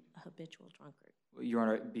be a habitual drunkard? Your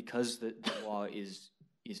Honor, because the law is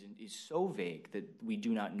so vague that we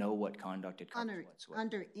do not know what conduct it covers whatsoever.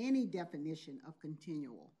 Under any definition of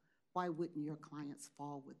continual, why wouldn't your clients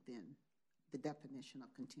fall within the definition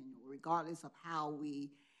of continual, regardless of how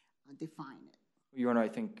we define it? Your Honor, I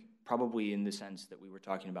think probably in the sense that we were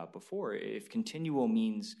talking about before, if continual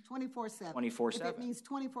means 24/7. 24/7. If it means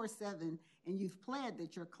 24/7, and you've pled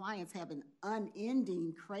that your clients have an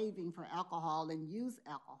unending craving for alcohol and use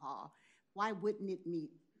alcohol, why wouldn't it meet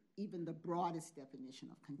even the broadest definition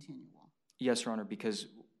of continual? Yes, Your Honor, because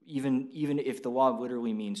even if the law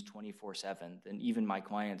literally means 24/7, then even my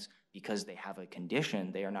clients, because they have a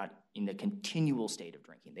condition, they are not in the continual state of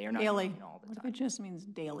drinking. They are not daily. drinking all the time. What if it just means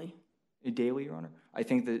daily? Daily, Your Honor. I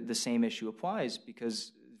think the same issue applies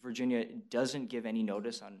because Virginia doesn't give any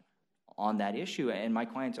notice on that issue, and my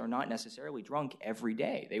clients are not necessarily drunk every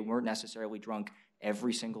day. They weren't necessarily drunk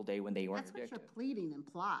every single day when they were interdicted. That's what your pleading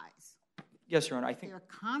implies. Yes, Your Honor. I think they're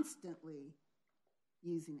constantly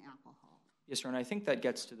using alcohol. Yes, Your Honor. I think that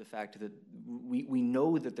gets to the fact that we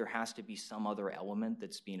know that there has to be some other element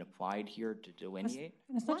that's being applied here to delineate.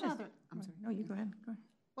 I'm sorry. No, you go ahead. Go ahead.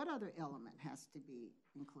 What other element has to be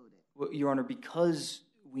included? Well, Your Honor, because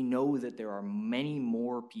we know that there are many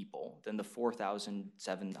more people than the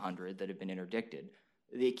 4,700 that have been interdicted,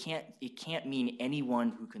 it can't mean anyone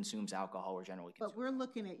who consumes alcohol or generally consumes. But we're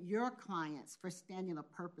looking at your clients for standing of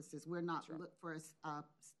purposes. We're not looking for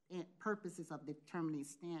purposes of determining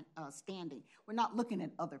standing. We're not looking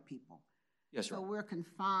at other people. Yes, Your Honor. So we're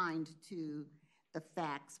confined to the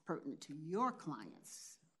facts pertinent to your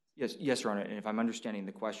clients. Yes, Your Honor. And if I'm understanding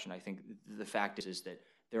the question, I think the fact is that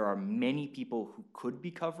there are many people who could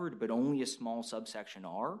be covered, but only a small subsection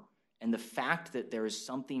are. And the fact that there is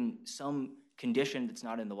some condition that's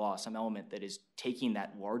not in the law, some element that is taking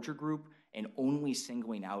that larger group and only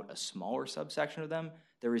singling out a smaller subsection of them,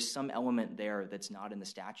 there is some element there that's not in the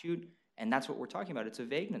statute, and that's what we're talking about. It's a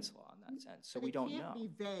vagueness law in that sense, so we don't know. It can't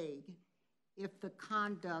be vague if the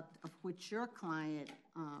conduct of which your client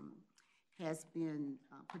has been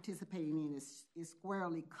participating in is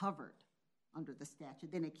squarely covered under the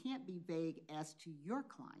statute. Then it can't be vague as to your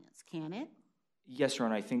clients, can it? Yes, Your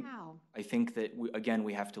Honor. How? I think that, again,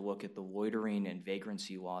 we have to look at the loitering and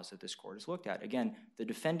vagrancy laws that this court has looked at. Again, the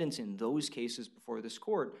defendants in those cases before this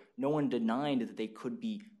court, no one denied that they could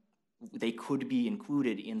be they could be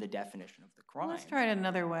included in the definition of the crime. Let's try it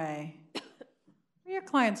another way. Were your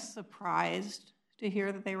clients surprised to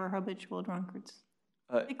hear that they were habitual drunkards?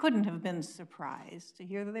 They couldn't have been surprised to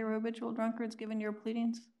hear that they were habitual drunkards given your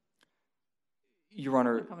pleadings? Your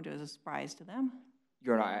Honor, Come to as a surprise to them.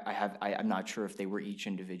 Your Honor, I'm not sure if they were each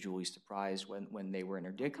individually surprised when they were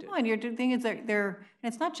interdicted. Come on, your thing is that and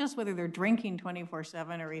it's not just whether they're drinking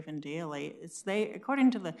 24/7 or even daily. It's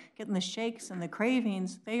according to getting the shakes and the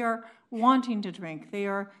cravings, they are wanting to drink. They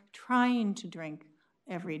are trying to drink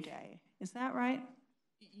every day. Is that right?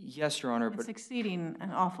 Yes, Your Honor. It's but succeeding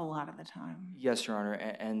an awful lot of the time. Yes, Your Honor,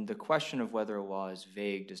 and the question of whether a law is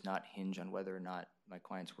vague does not hinge on whether or not my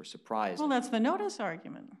clients were surprised. Well, that's the notice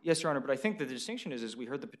argument. Yes, Your Honor, but I think the distinction is we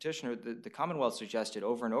heard the petitioner, the Commonwealth suggested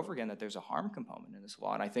over and over again that there's a harm component in this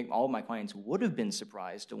law, and I think all of my clients would have been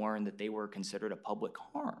surprised to learn that they were considered a public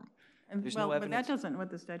harm. There's no evidence. But that doesn't what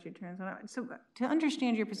the statute turns out. So to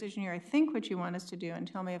understand your position here, I think what you want us to do, and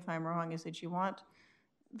tell me if I'm wrong, is that you want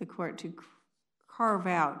the court to carve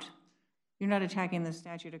out. You're not attacking the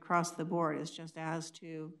statute across the board. It's just as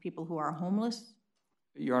to people who are homeless.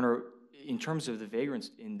 Your Honor, in terms of the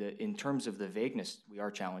vagrants, in terms of the vagueness, we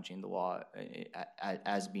are challenging the law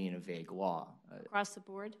as being a vague law. Across the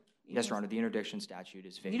board? Yes, Your Honor. The interdiction statute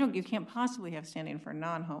is vague. You can't possibly have standing for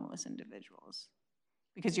non-homeless individuals,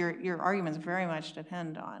 because your arguments very much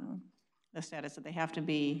depend on the status that they have to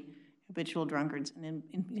be habitual drunkards and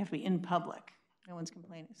they have to be in public. No one's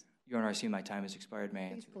complaining. Your Honor, I see my time has expired. May I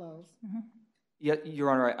answer? Please close. Mm-hmm. Yeah, Your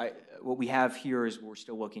Honor, what we have here is we're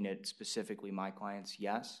still looking at specifically my clients,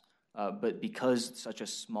 yes. But because such a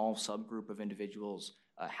small subgroup of individuals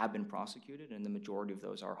have been prosecuted, and the majority of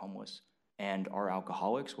those are homeless and are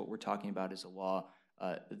alcoholics, what we're talking about is a law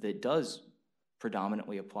that does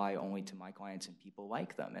predominantly apply only to my clients and people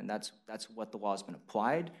like them. And that's what the law has been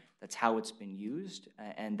applied. That's how it's been used.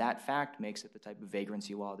 And that fact makes it the type of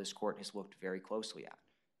vagrancy law this court has looked very closely at.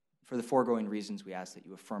 For the foregoing reasons, we ask that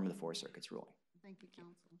you affirm the Fourth Circuit's ruling. Thank you,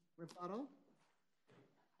 counsel. Rebuttal?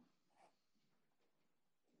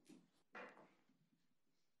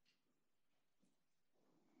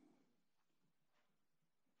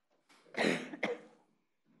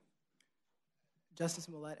 Justice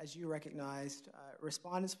Millet, as you recognized,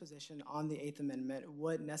 respondents' position on the Eighth Amendment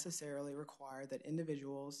would necessarily require that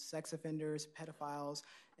individuals, sex offenders, pedophiles,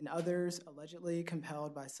 and others allegedly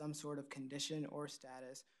compelled by some sort of condition or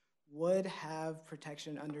status would have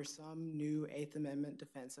protection under some new Eighth Amendment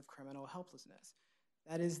defense of criminal helplessness.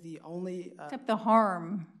 That is the only... Except the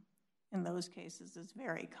harm in those cases is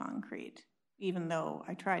very concrete, even though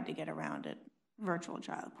I tried to get around it. Virtual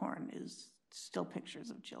child porn is still pictures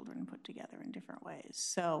of children put together in different ways.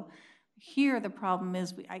 So here the problem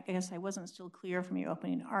is, I guess I wasn't still clear from your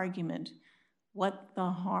opening argument what the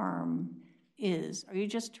harm is. Are you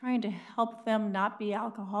just trying to help them not be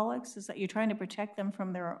alcoholics? Is that you're trying to protect them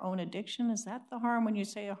from their own addiction? Is that the harm when you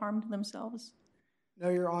say a harm to themselves? No,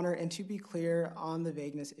 Your Honor, and to be clear on the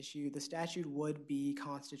vagueness issue, the statute would be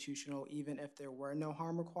constitutional even if there were no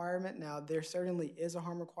harm requirement. Now, there certainly is a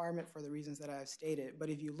harm requirement for the reasons that I have stated, but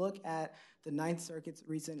if you look at the Ninth Circuit's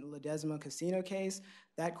recent Ledesma Casino case,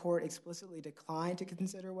 that court explicitly declined to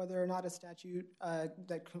consider whether or not a statute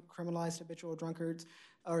that criminalized habitual drunkards,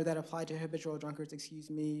 or that applied to habitual drunkards,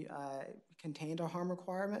 contained a harm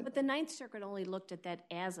requirement. But the Ninth Circuit only looked at that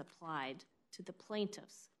as applied to the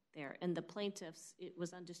plaintiffs there, and the plaintiffs, it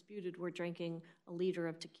was undisputed, were drinking a liter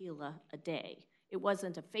of tequila a day. It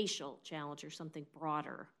wasn't a facial challenge or something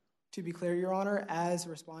broader. To be clear, Your Honor, as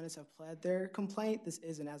respondents have pled their complaint, this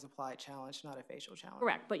is an as-applied challenge, not a facial challenge.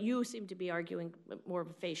 Correct, but you seem to be arguing more of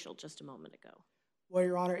a facial just a moment ago. Well,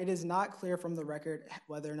 Your Honor, it is not clear from the record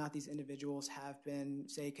whether or not these individuals have been,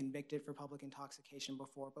 say, convicted for public intoxication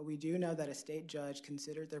before, but we do know that a state judge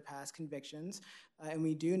considered their past convictions, and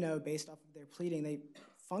we do know, based off of their pleading, they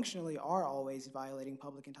functionally are always violating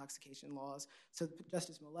public intoxication laws. So,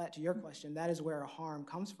 Justice Millet, to your question, that is where a harm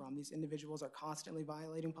comes from. These individuals are constantly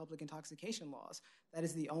violating public intoxication laws. That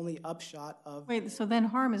is the only upshot of... Wait, so then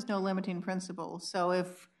harm is no limiting principle. So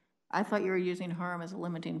if I thought you were using harm as a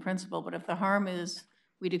limiting principle, but if the harm is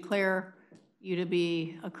we declare you to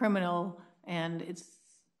be a criminal and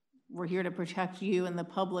we're here to protect you and the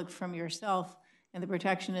public from yourself, and the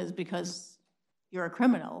protection is because you're a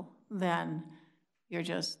criminal, then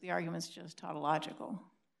the argument's just tautological.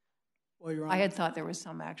 Well, Your Honor, I had thought there was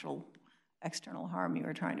some actual external harm you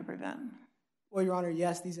were trying to prevent. Well, Your Honor,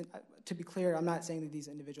 yes, to be clear, I'm not saying that these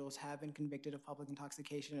individuals have been convicted of public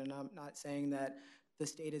intoxication, and I'm not saying that the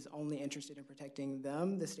state is only interested in protecting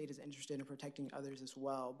them. The state is interested in protecting others as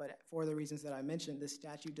well. But for the reasons that I mentioned, the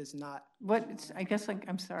statute does not...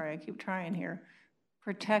 I'm sorry, I keep trying here.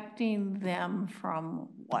 Protecting them from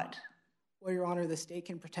what? Well, Your Honor, the state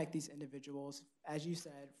can protect these individuals, as you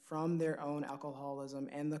said, from their own alcoholism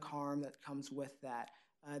and the harm that comes with that.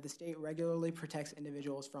 The state regularly protects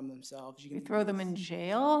individuals from themselves. You throw them in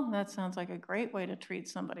jail? That sounds like a great way to treat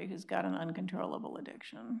somebody who's got an uncontrollable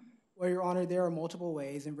addiction. Well, Your Honor, there are multiple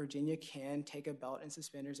ways, and Virginia can take a belt and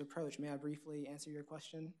suspenders approach. May I briefly answer your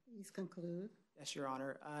question? Please conclude. Yes, Your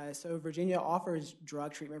Honor. So Virginia offers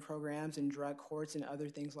drug treatment programs and drug courts and other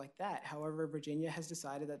things like that. However, Virginia has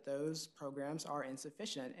decided that those programs are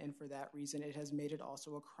insufficient, and for that reason, it has made it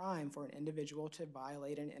also a crime for an individual to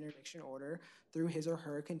violate an interdiction order through his or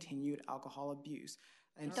her continued alcohol abuse.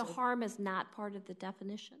 And the harm is not part of the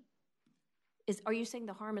definition? Are you saying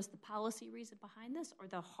the harm is the policy reason behind this, or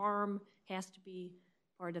the harm has to be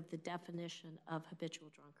part of the definition of habitual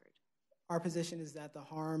drunkard? Our position is that the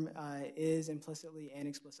harm is implicitly and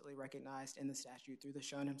explicitly recognized in the statute through the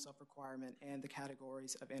shown himself requirement and the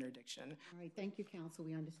categories of interdiction. All right, thank you, counsel.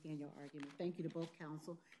 We understand your argument. Thank you to both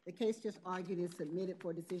counsel. The case just argued is submitted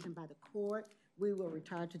for decision by the court. We will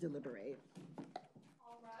retire to deliberate.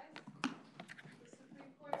 All rise. The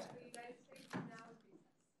Supreme Court of the United States is now in recess.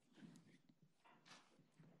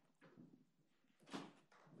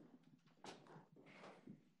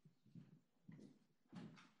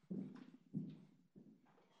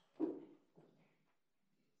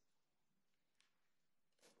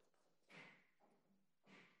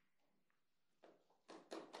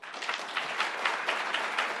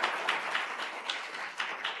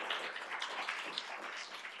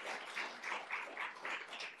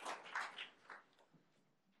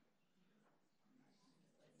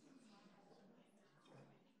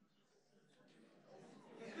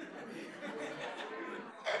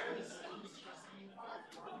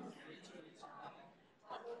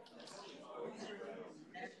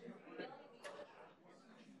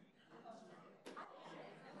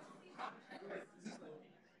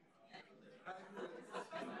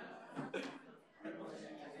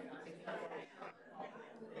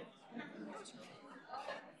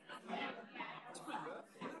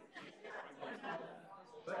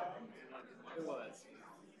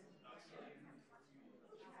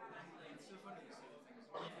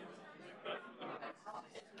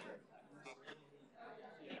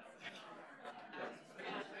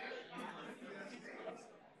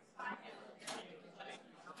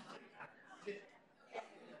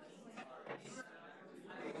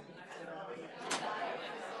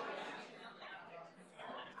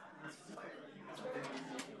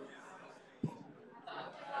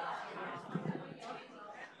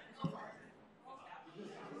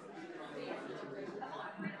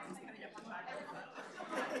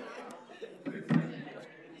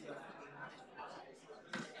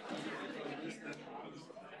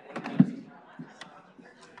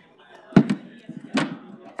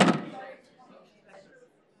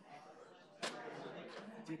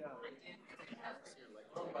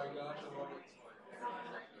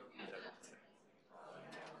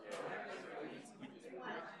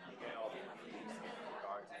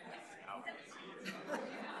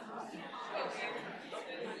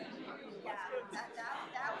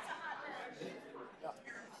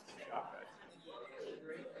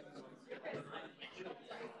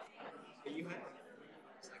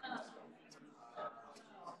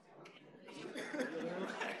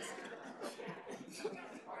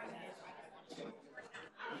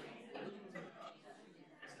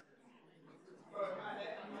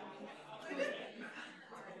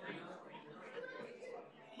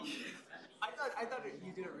 I thought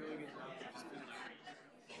you did a really good job.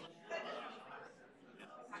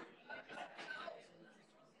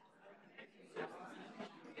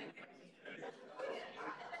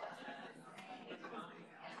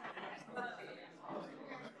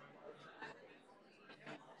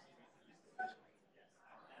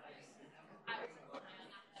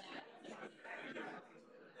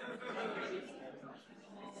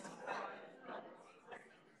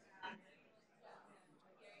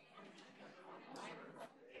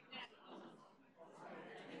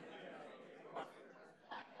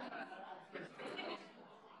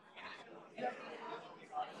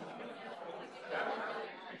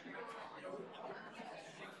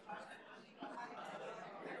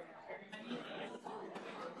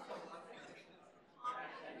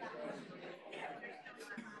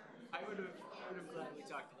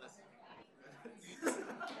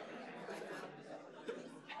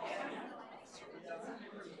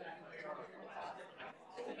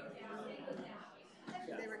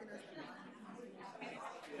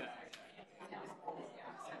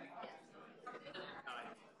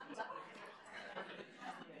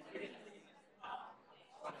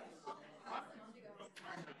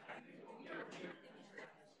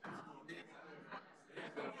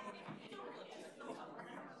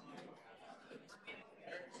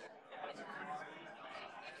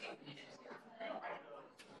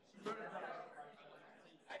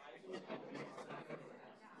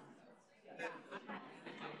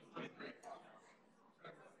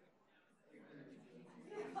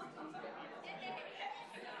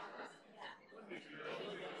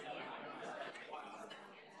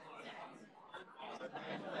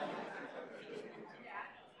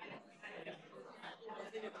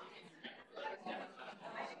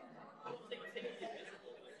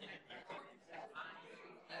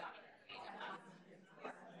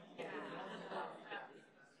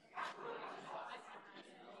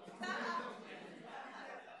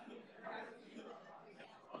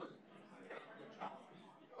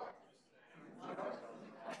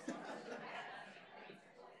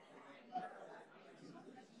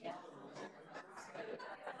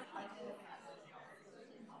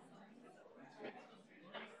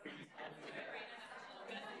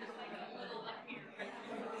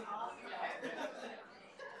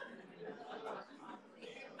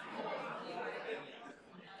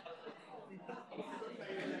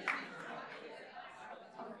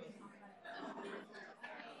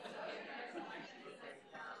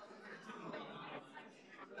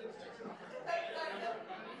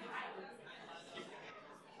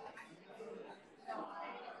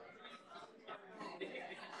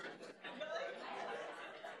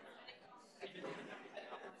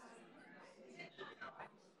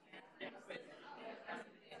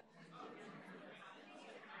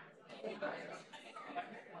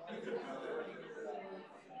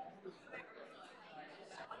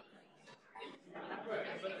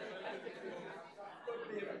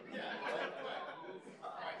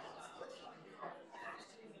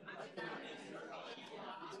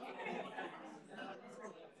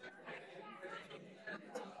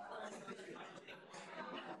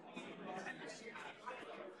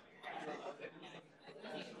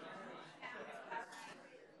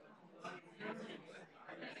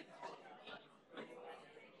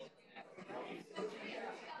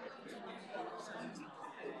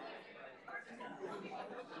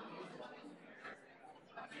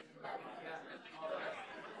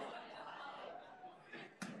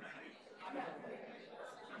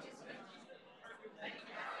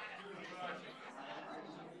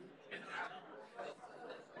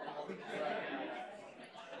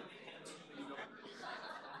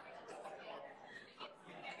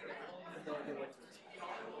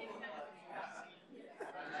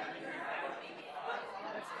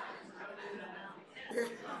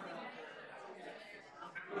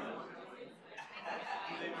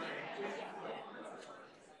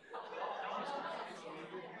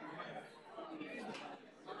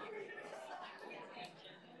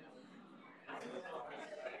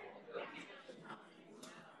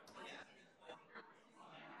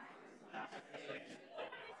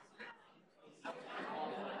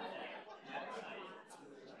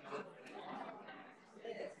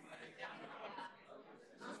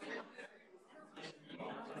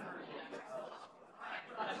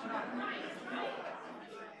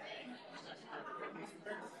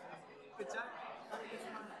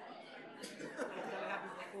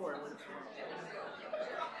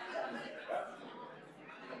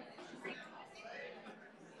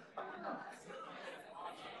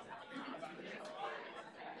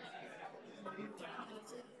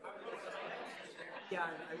 Yeah,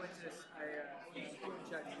 I went to this. I went to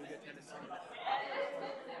Chattanooga, Tennessee.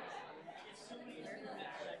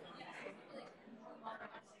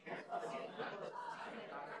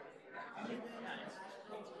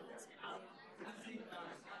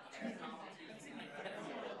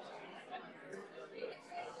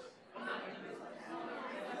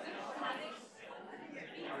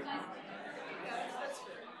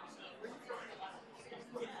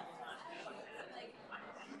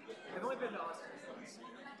 I've only been to Austin once.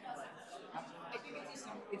 I think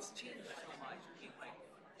it's changed so much.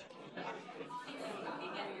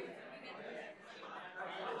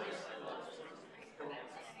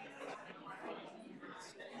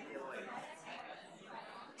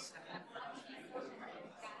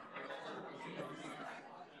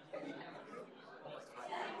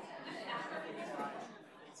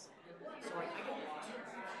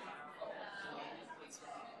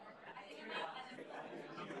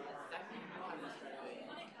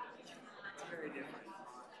 It's very different.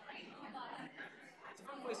 It's a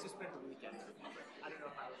fun place to spend the weekend. I don't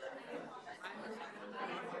know how.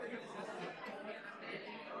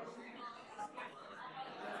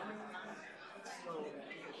 So,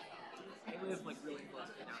 I live like really close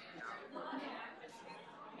to downtown.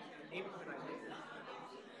 The neighborhood I live in,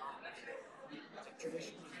 it's like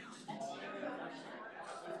traditionally small.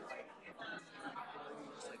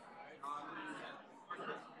 Just like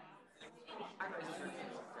high-rises are down.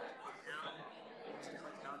 It's just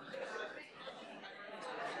like down.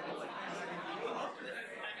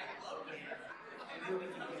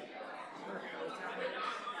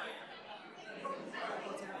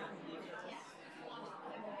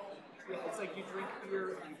 Yeah, it's like you drink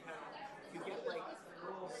beer and you get like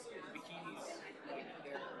girls in bikinis like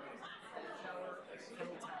they're shower like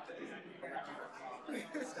kettle tap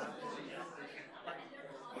stuff.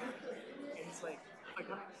 And it's like I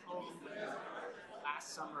got home last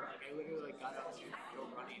summer, like I literally like got up to go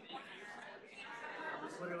running.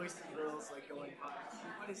 There's literally some girls like going by.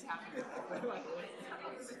 What is happening? What am I doing?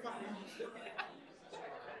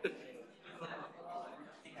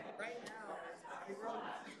 Right now,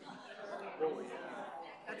 oh yeah.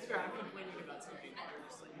 That's fair. I'm complaining about something. They're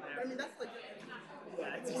just like, I mean, that's like.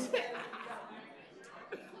 Yeah, it's just.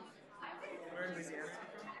 Where in Louisiana?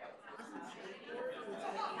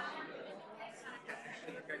 I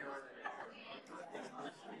think I know where that is.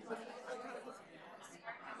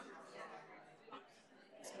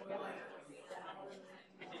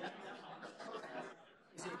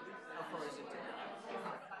 How far is it?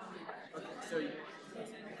 Okay, so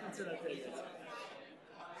that's what I think.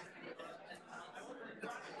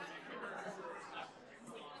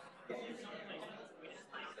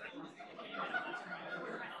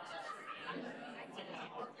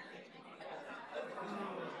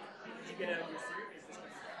 Did you get out of your seat?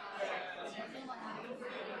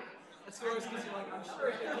 That's what I was thinking, like, I'm sure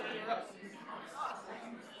I can get you up.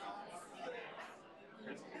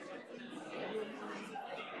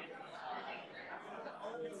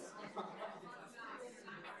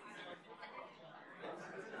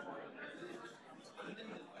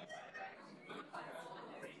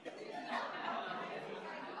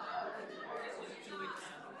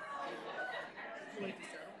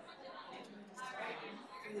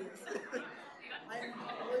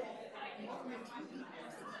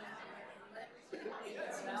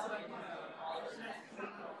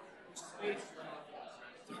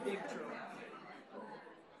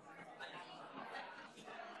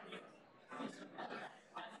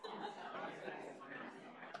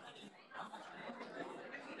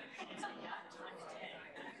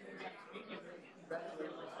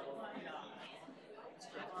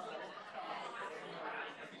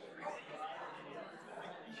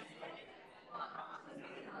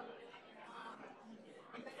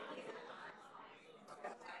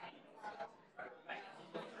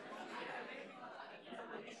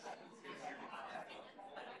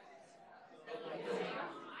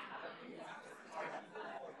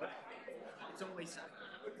 It's only seven.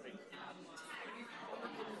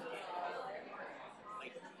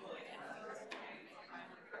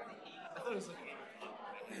 I thought it was like 8 o'clock.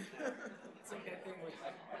 It's like that thing where I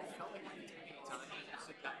felt like I'm taking time to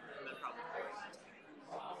sit down, and that probably works.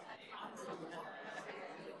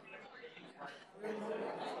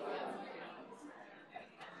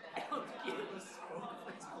 I don't think it was so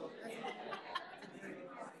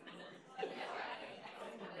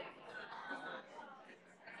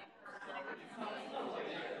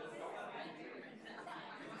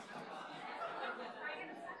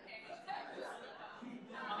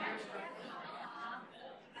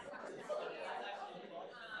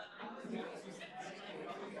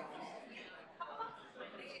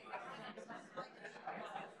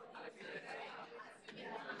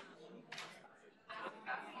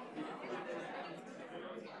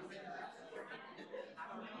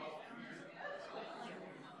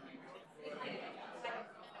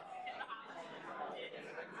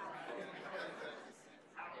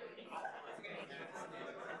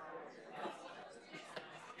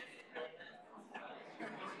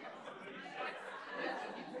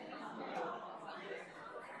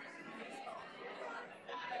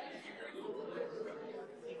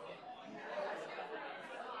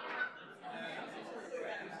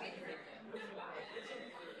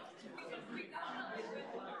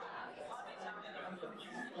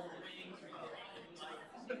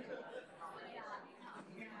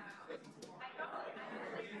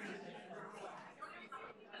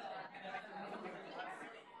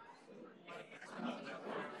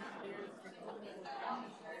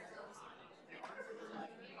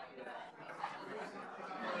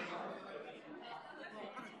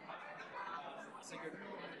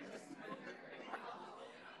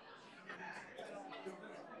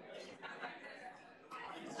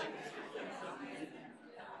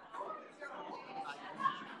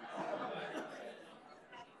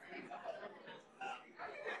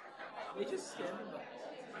They just stand there.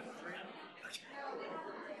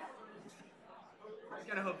 I'm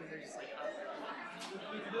kind of hoping they're just like up.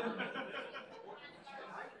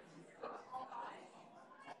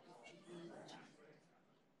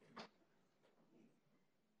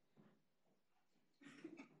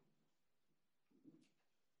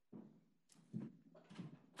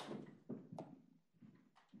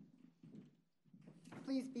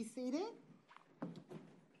 Please be seated.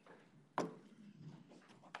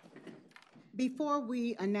 Before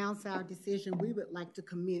we announce our decision, we would like to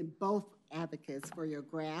commend both advocates for your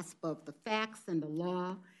grasp of the facts and the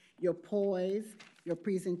law, your poise, your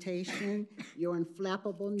presentation, your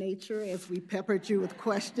inflammable nature as we peppered you with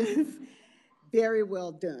questions. Very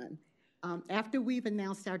well done. After we've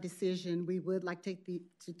announced our decision, we would like to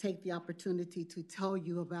take the opportunity to tell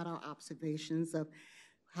you about our observations of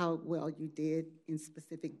how well you did in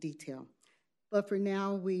specific detail. But for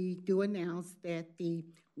now, we do announce that the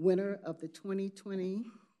winner of the 2020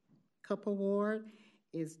 Cup Award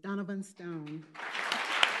is Donovan Stone.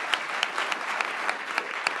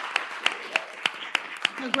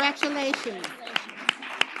 Congratulations.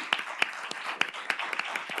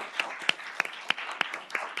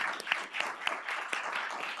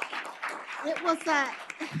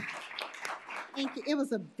 It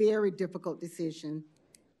was a very difficult decision.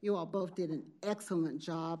 You all both did an excellent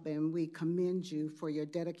job, and we commend you for your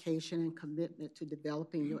dedication and commitment to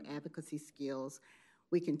developing your advocacy skills.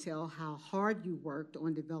 We can tell how hard you worked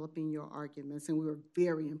on developing your arguments, and we were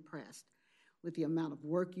very impressed with the amount of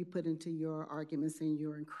work you put into your arguments and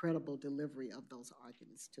your incredible delivery of those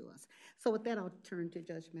arguments to us. So with that, I'll turn to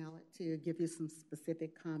Judge Millet to give you some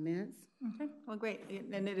specific comments. Okay, well, great.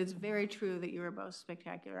 And it is very true that you were both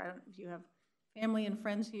spectacular. I don't know if you have family and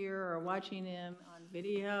friends here or watching him on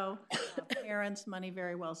video, parents, money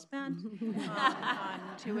very well spent on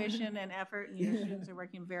tuition and effort, and your students are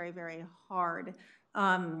working very, very hard.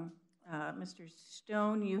 Mr.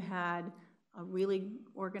 Stone, you had a really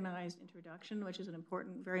organized introduction, which is an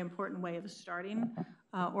important, very important way of starting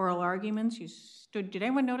oral arguments. Did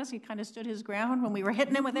anyone notice he kind of stood his ground when we were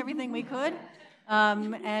hitting him with everything we could?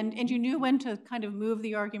 And you knew when to kind of move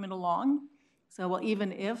the argument along. So, well,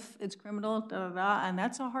 even if it's criminal, and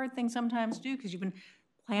that's a hard thing sometimes to do because you've been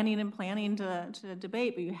planning to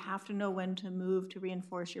debate, but you have to know when to move to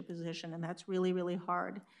reinforce your position, and that's really, really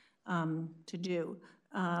hard to do.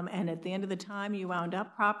 And at the end of the time, you wound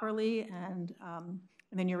up properly, and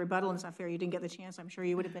then your rebuttal, and it's not fair, you didn't get the chance. I'm sure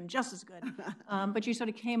you would have been just as good. But you sort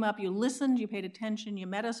of came up, you listened, you paid attention, you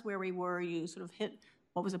met us where we were, you sort of hit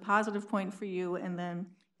what was a positive point for you, and then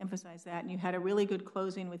emphasized that. And you had a really good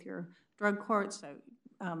closing with your drug court, so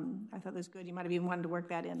I thought that was good. You might have even wanted to work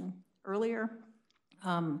that in earlier.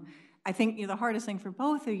 I think the hardest thing for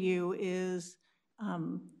both of you is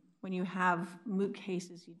when you have moot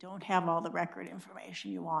cases, you don't have all the record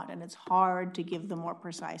information you want, and it's hard to give the more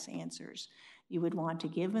precise answers you would want to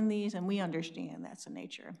give in these, and we understand that's the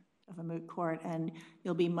nature of a moot court, and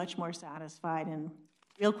you'll be much more satisfied in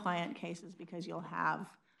real client cases because you'll have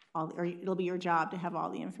all, or it'll be your job to have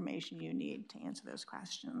all the information you need to answer those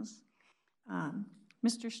questions.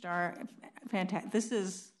 Mr. Starr, fantastic. This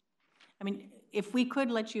is, I mean, if we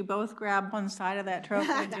could let you both grab one side of that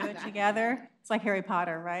trophy and do it together, it's like Harry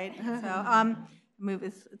Potter, right? So, move.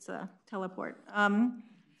 It's a teleport.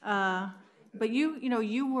 But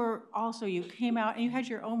you were also, you came out and you had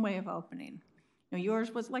your own way of opening.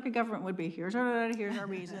 Yours was like a government would be. Here's our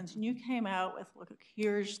reasons, and you came out with, look,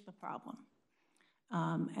 here's the problem,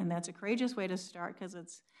 and that's a courageous way to start because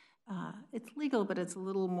it's legal, but it's a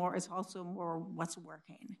little more. It's also more what's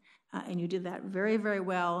working, and you did that very, very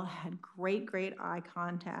well. Had great eye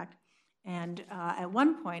contact, and at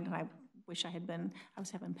one point, and I wish I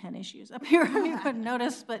was having pen issues up here. You couldn't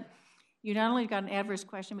notice, but you not only got an adverse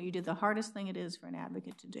question, but you did the hardest thing it is for an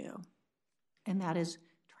advocate to do, and that is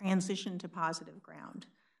transition to positive ground.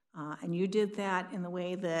 And you did that in the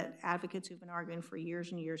way that advocates who've been arguing for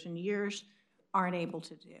years and years and years aren't able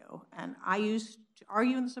to do. And I used to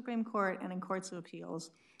argue in the Supreme Court and in courts of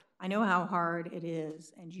appeals. I know how hard it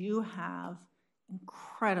is, and you have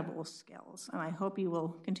incredible skills, and I hope you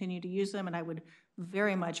will continue to use them, and I would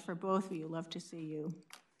very much, for both of you, love to see you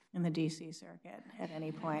in the D.C. Circuit at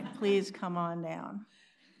any point. Please come on down.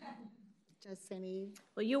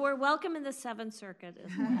 Well, you were welcome in the Seventh Circuit as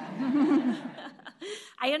well.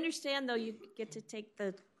 I understand, though, you get to take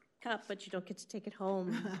the cup, but you don't get to take it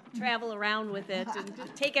home, travel around with it, and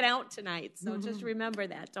take it out tonight. So just remember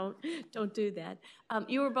that. Don't do that.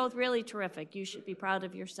 You were both really terrific. You should be proud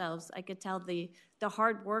of yourselves. I could tell the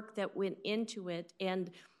hard work that went into it, and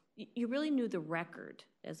you really knew the record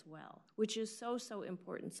as well, which is so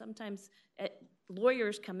important. Sometimes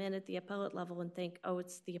lawyers come in at the appellate level and think, oh,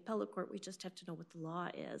 it's the appellate court, we just have to know what the law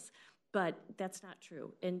is. But that's not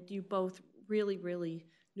true. And you both really, really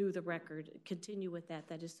knew the record. Continue with that.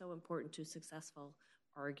 That is so important to successful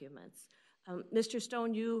arguments. Mr.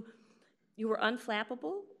 Stone, you were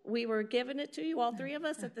unflappable. We were giving it to you, all three of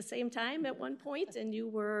us, at the same time at one point, and you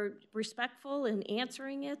were respectful in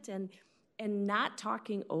answering it and not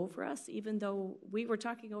talking over us, even though we were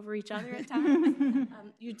talking over each other at times.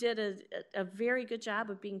 You did a very good job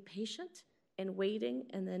of being patient and waiting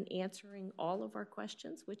and then answering all of our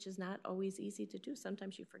questions, which is not always easy to do.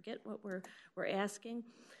 Sometimes you forget what we're asking.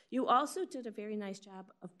 You also did a very nice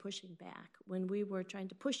job of pushing back when we were trying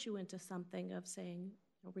to push you into something of saying,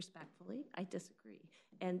 respectfully, I disagree.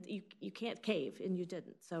 And you can't cave, and you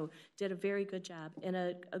didn't. So did a very good job, and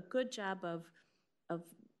a good job of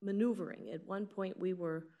maneuvering. At one point, we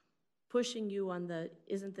were pushing you on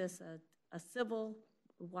isn't this a civil?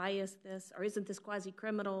 Why is this? Or isn't this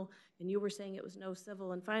quasi-criminal? And you were saying it was no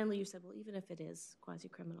civil. And finally, you said, well, even if it is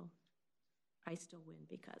quasi-criminal, I still win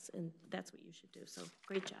and that's what you should do. So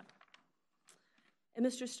great job. And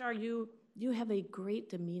Mr. Starr, you have a great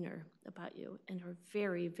demeanor about you and are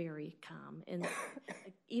very, very calm. And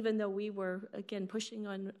even though we were, again, pushing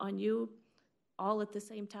on you all at the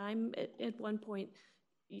same time, at one point,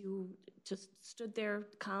 you just stood there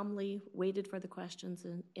calmly, waited for the questions,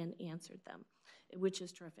 and answered them, which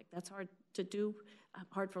is terrific. That's hard to do,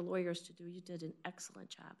 hard for lawyers to do. You did an excellent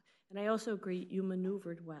job. And I also agree you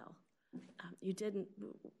maneuvered well. You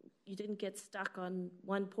didn't get stuck on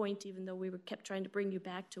one point, even though we kept trying to bring you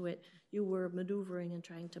back to it. You were maneuvering and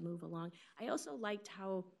trying to move along. I also liked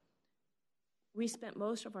how we spent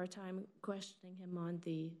most of our time questioning him on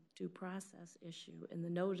the due process issue and the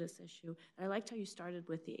notice issue. And I liked how you started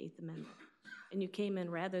with the Eighth Amendment. And you came in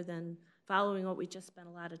rather than following what we just spent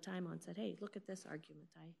a lot of time on, said, hey, look at this argument.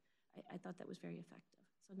 I thought that was very effective.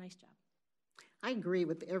 So nice job. I agree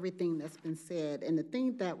with everything that's been said. And the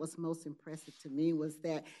thing that was most impressive to me was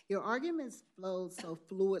that your arguments flowed so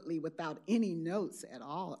fluidly without any notes at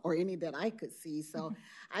all, or any that I could see. So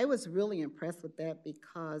I was really impressed with that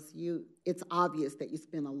because it's obvious that you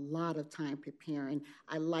spend a lot of time preparing.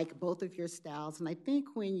 I like both of your styles. And I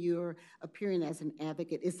think when you're appearing as an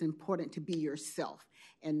advocate, it's important to be yourself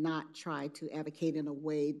and not try to advocate in a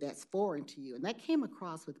way that's foreign to you. And that came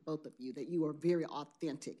across with both of you, that you were very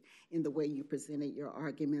authentic in the way you presented your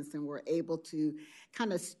arguments and were able to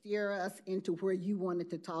kind of steer us into where you wanted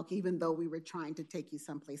to talk, even though we were trying to take you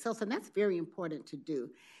someplace else. And that's very important to do,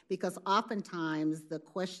 because oftentimes the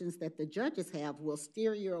questions that the judges have will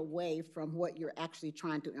steer you away from what you're actually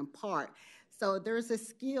trying to impart. So there's a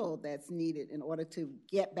skill that's needed in order to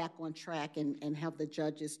get back on track and have the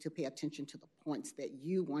judges to pay attention to the points that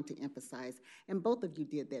you want to emphasize. And both of you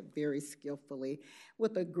did that very skillfully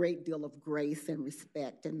with a great deal of grace and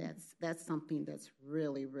respect. And that's something that's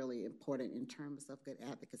really, really important in terms of good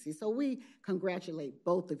advocacy. So we congratulate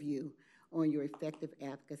both of you on your effective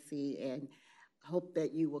advocacy and hope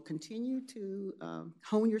that you will continue to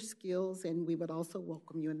hone your skills, and we would also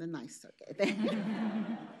welcome you in the nice circuit.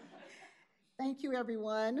 Thank you,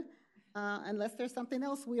 everyone. Unless there's something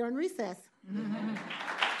else, we are in recess.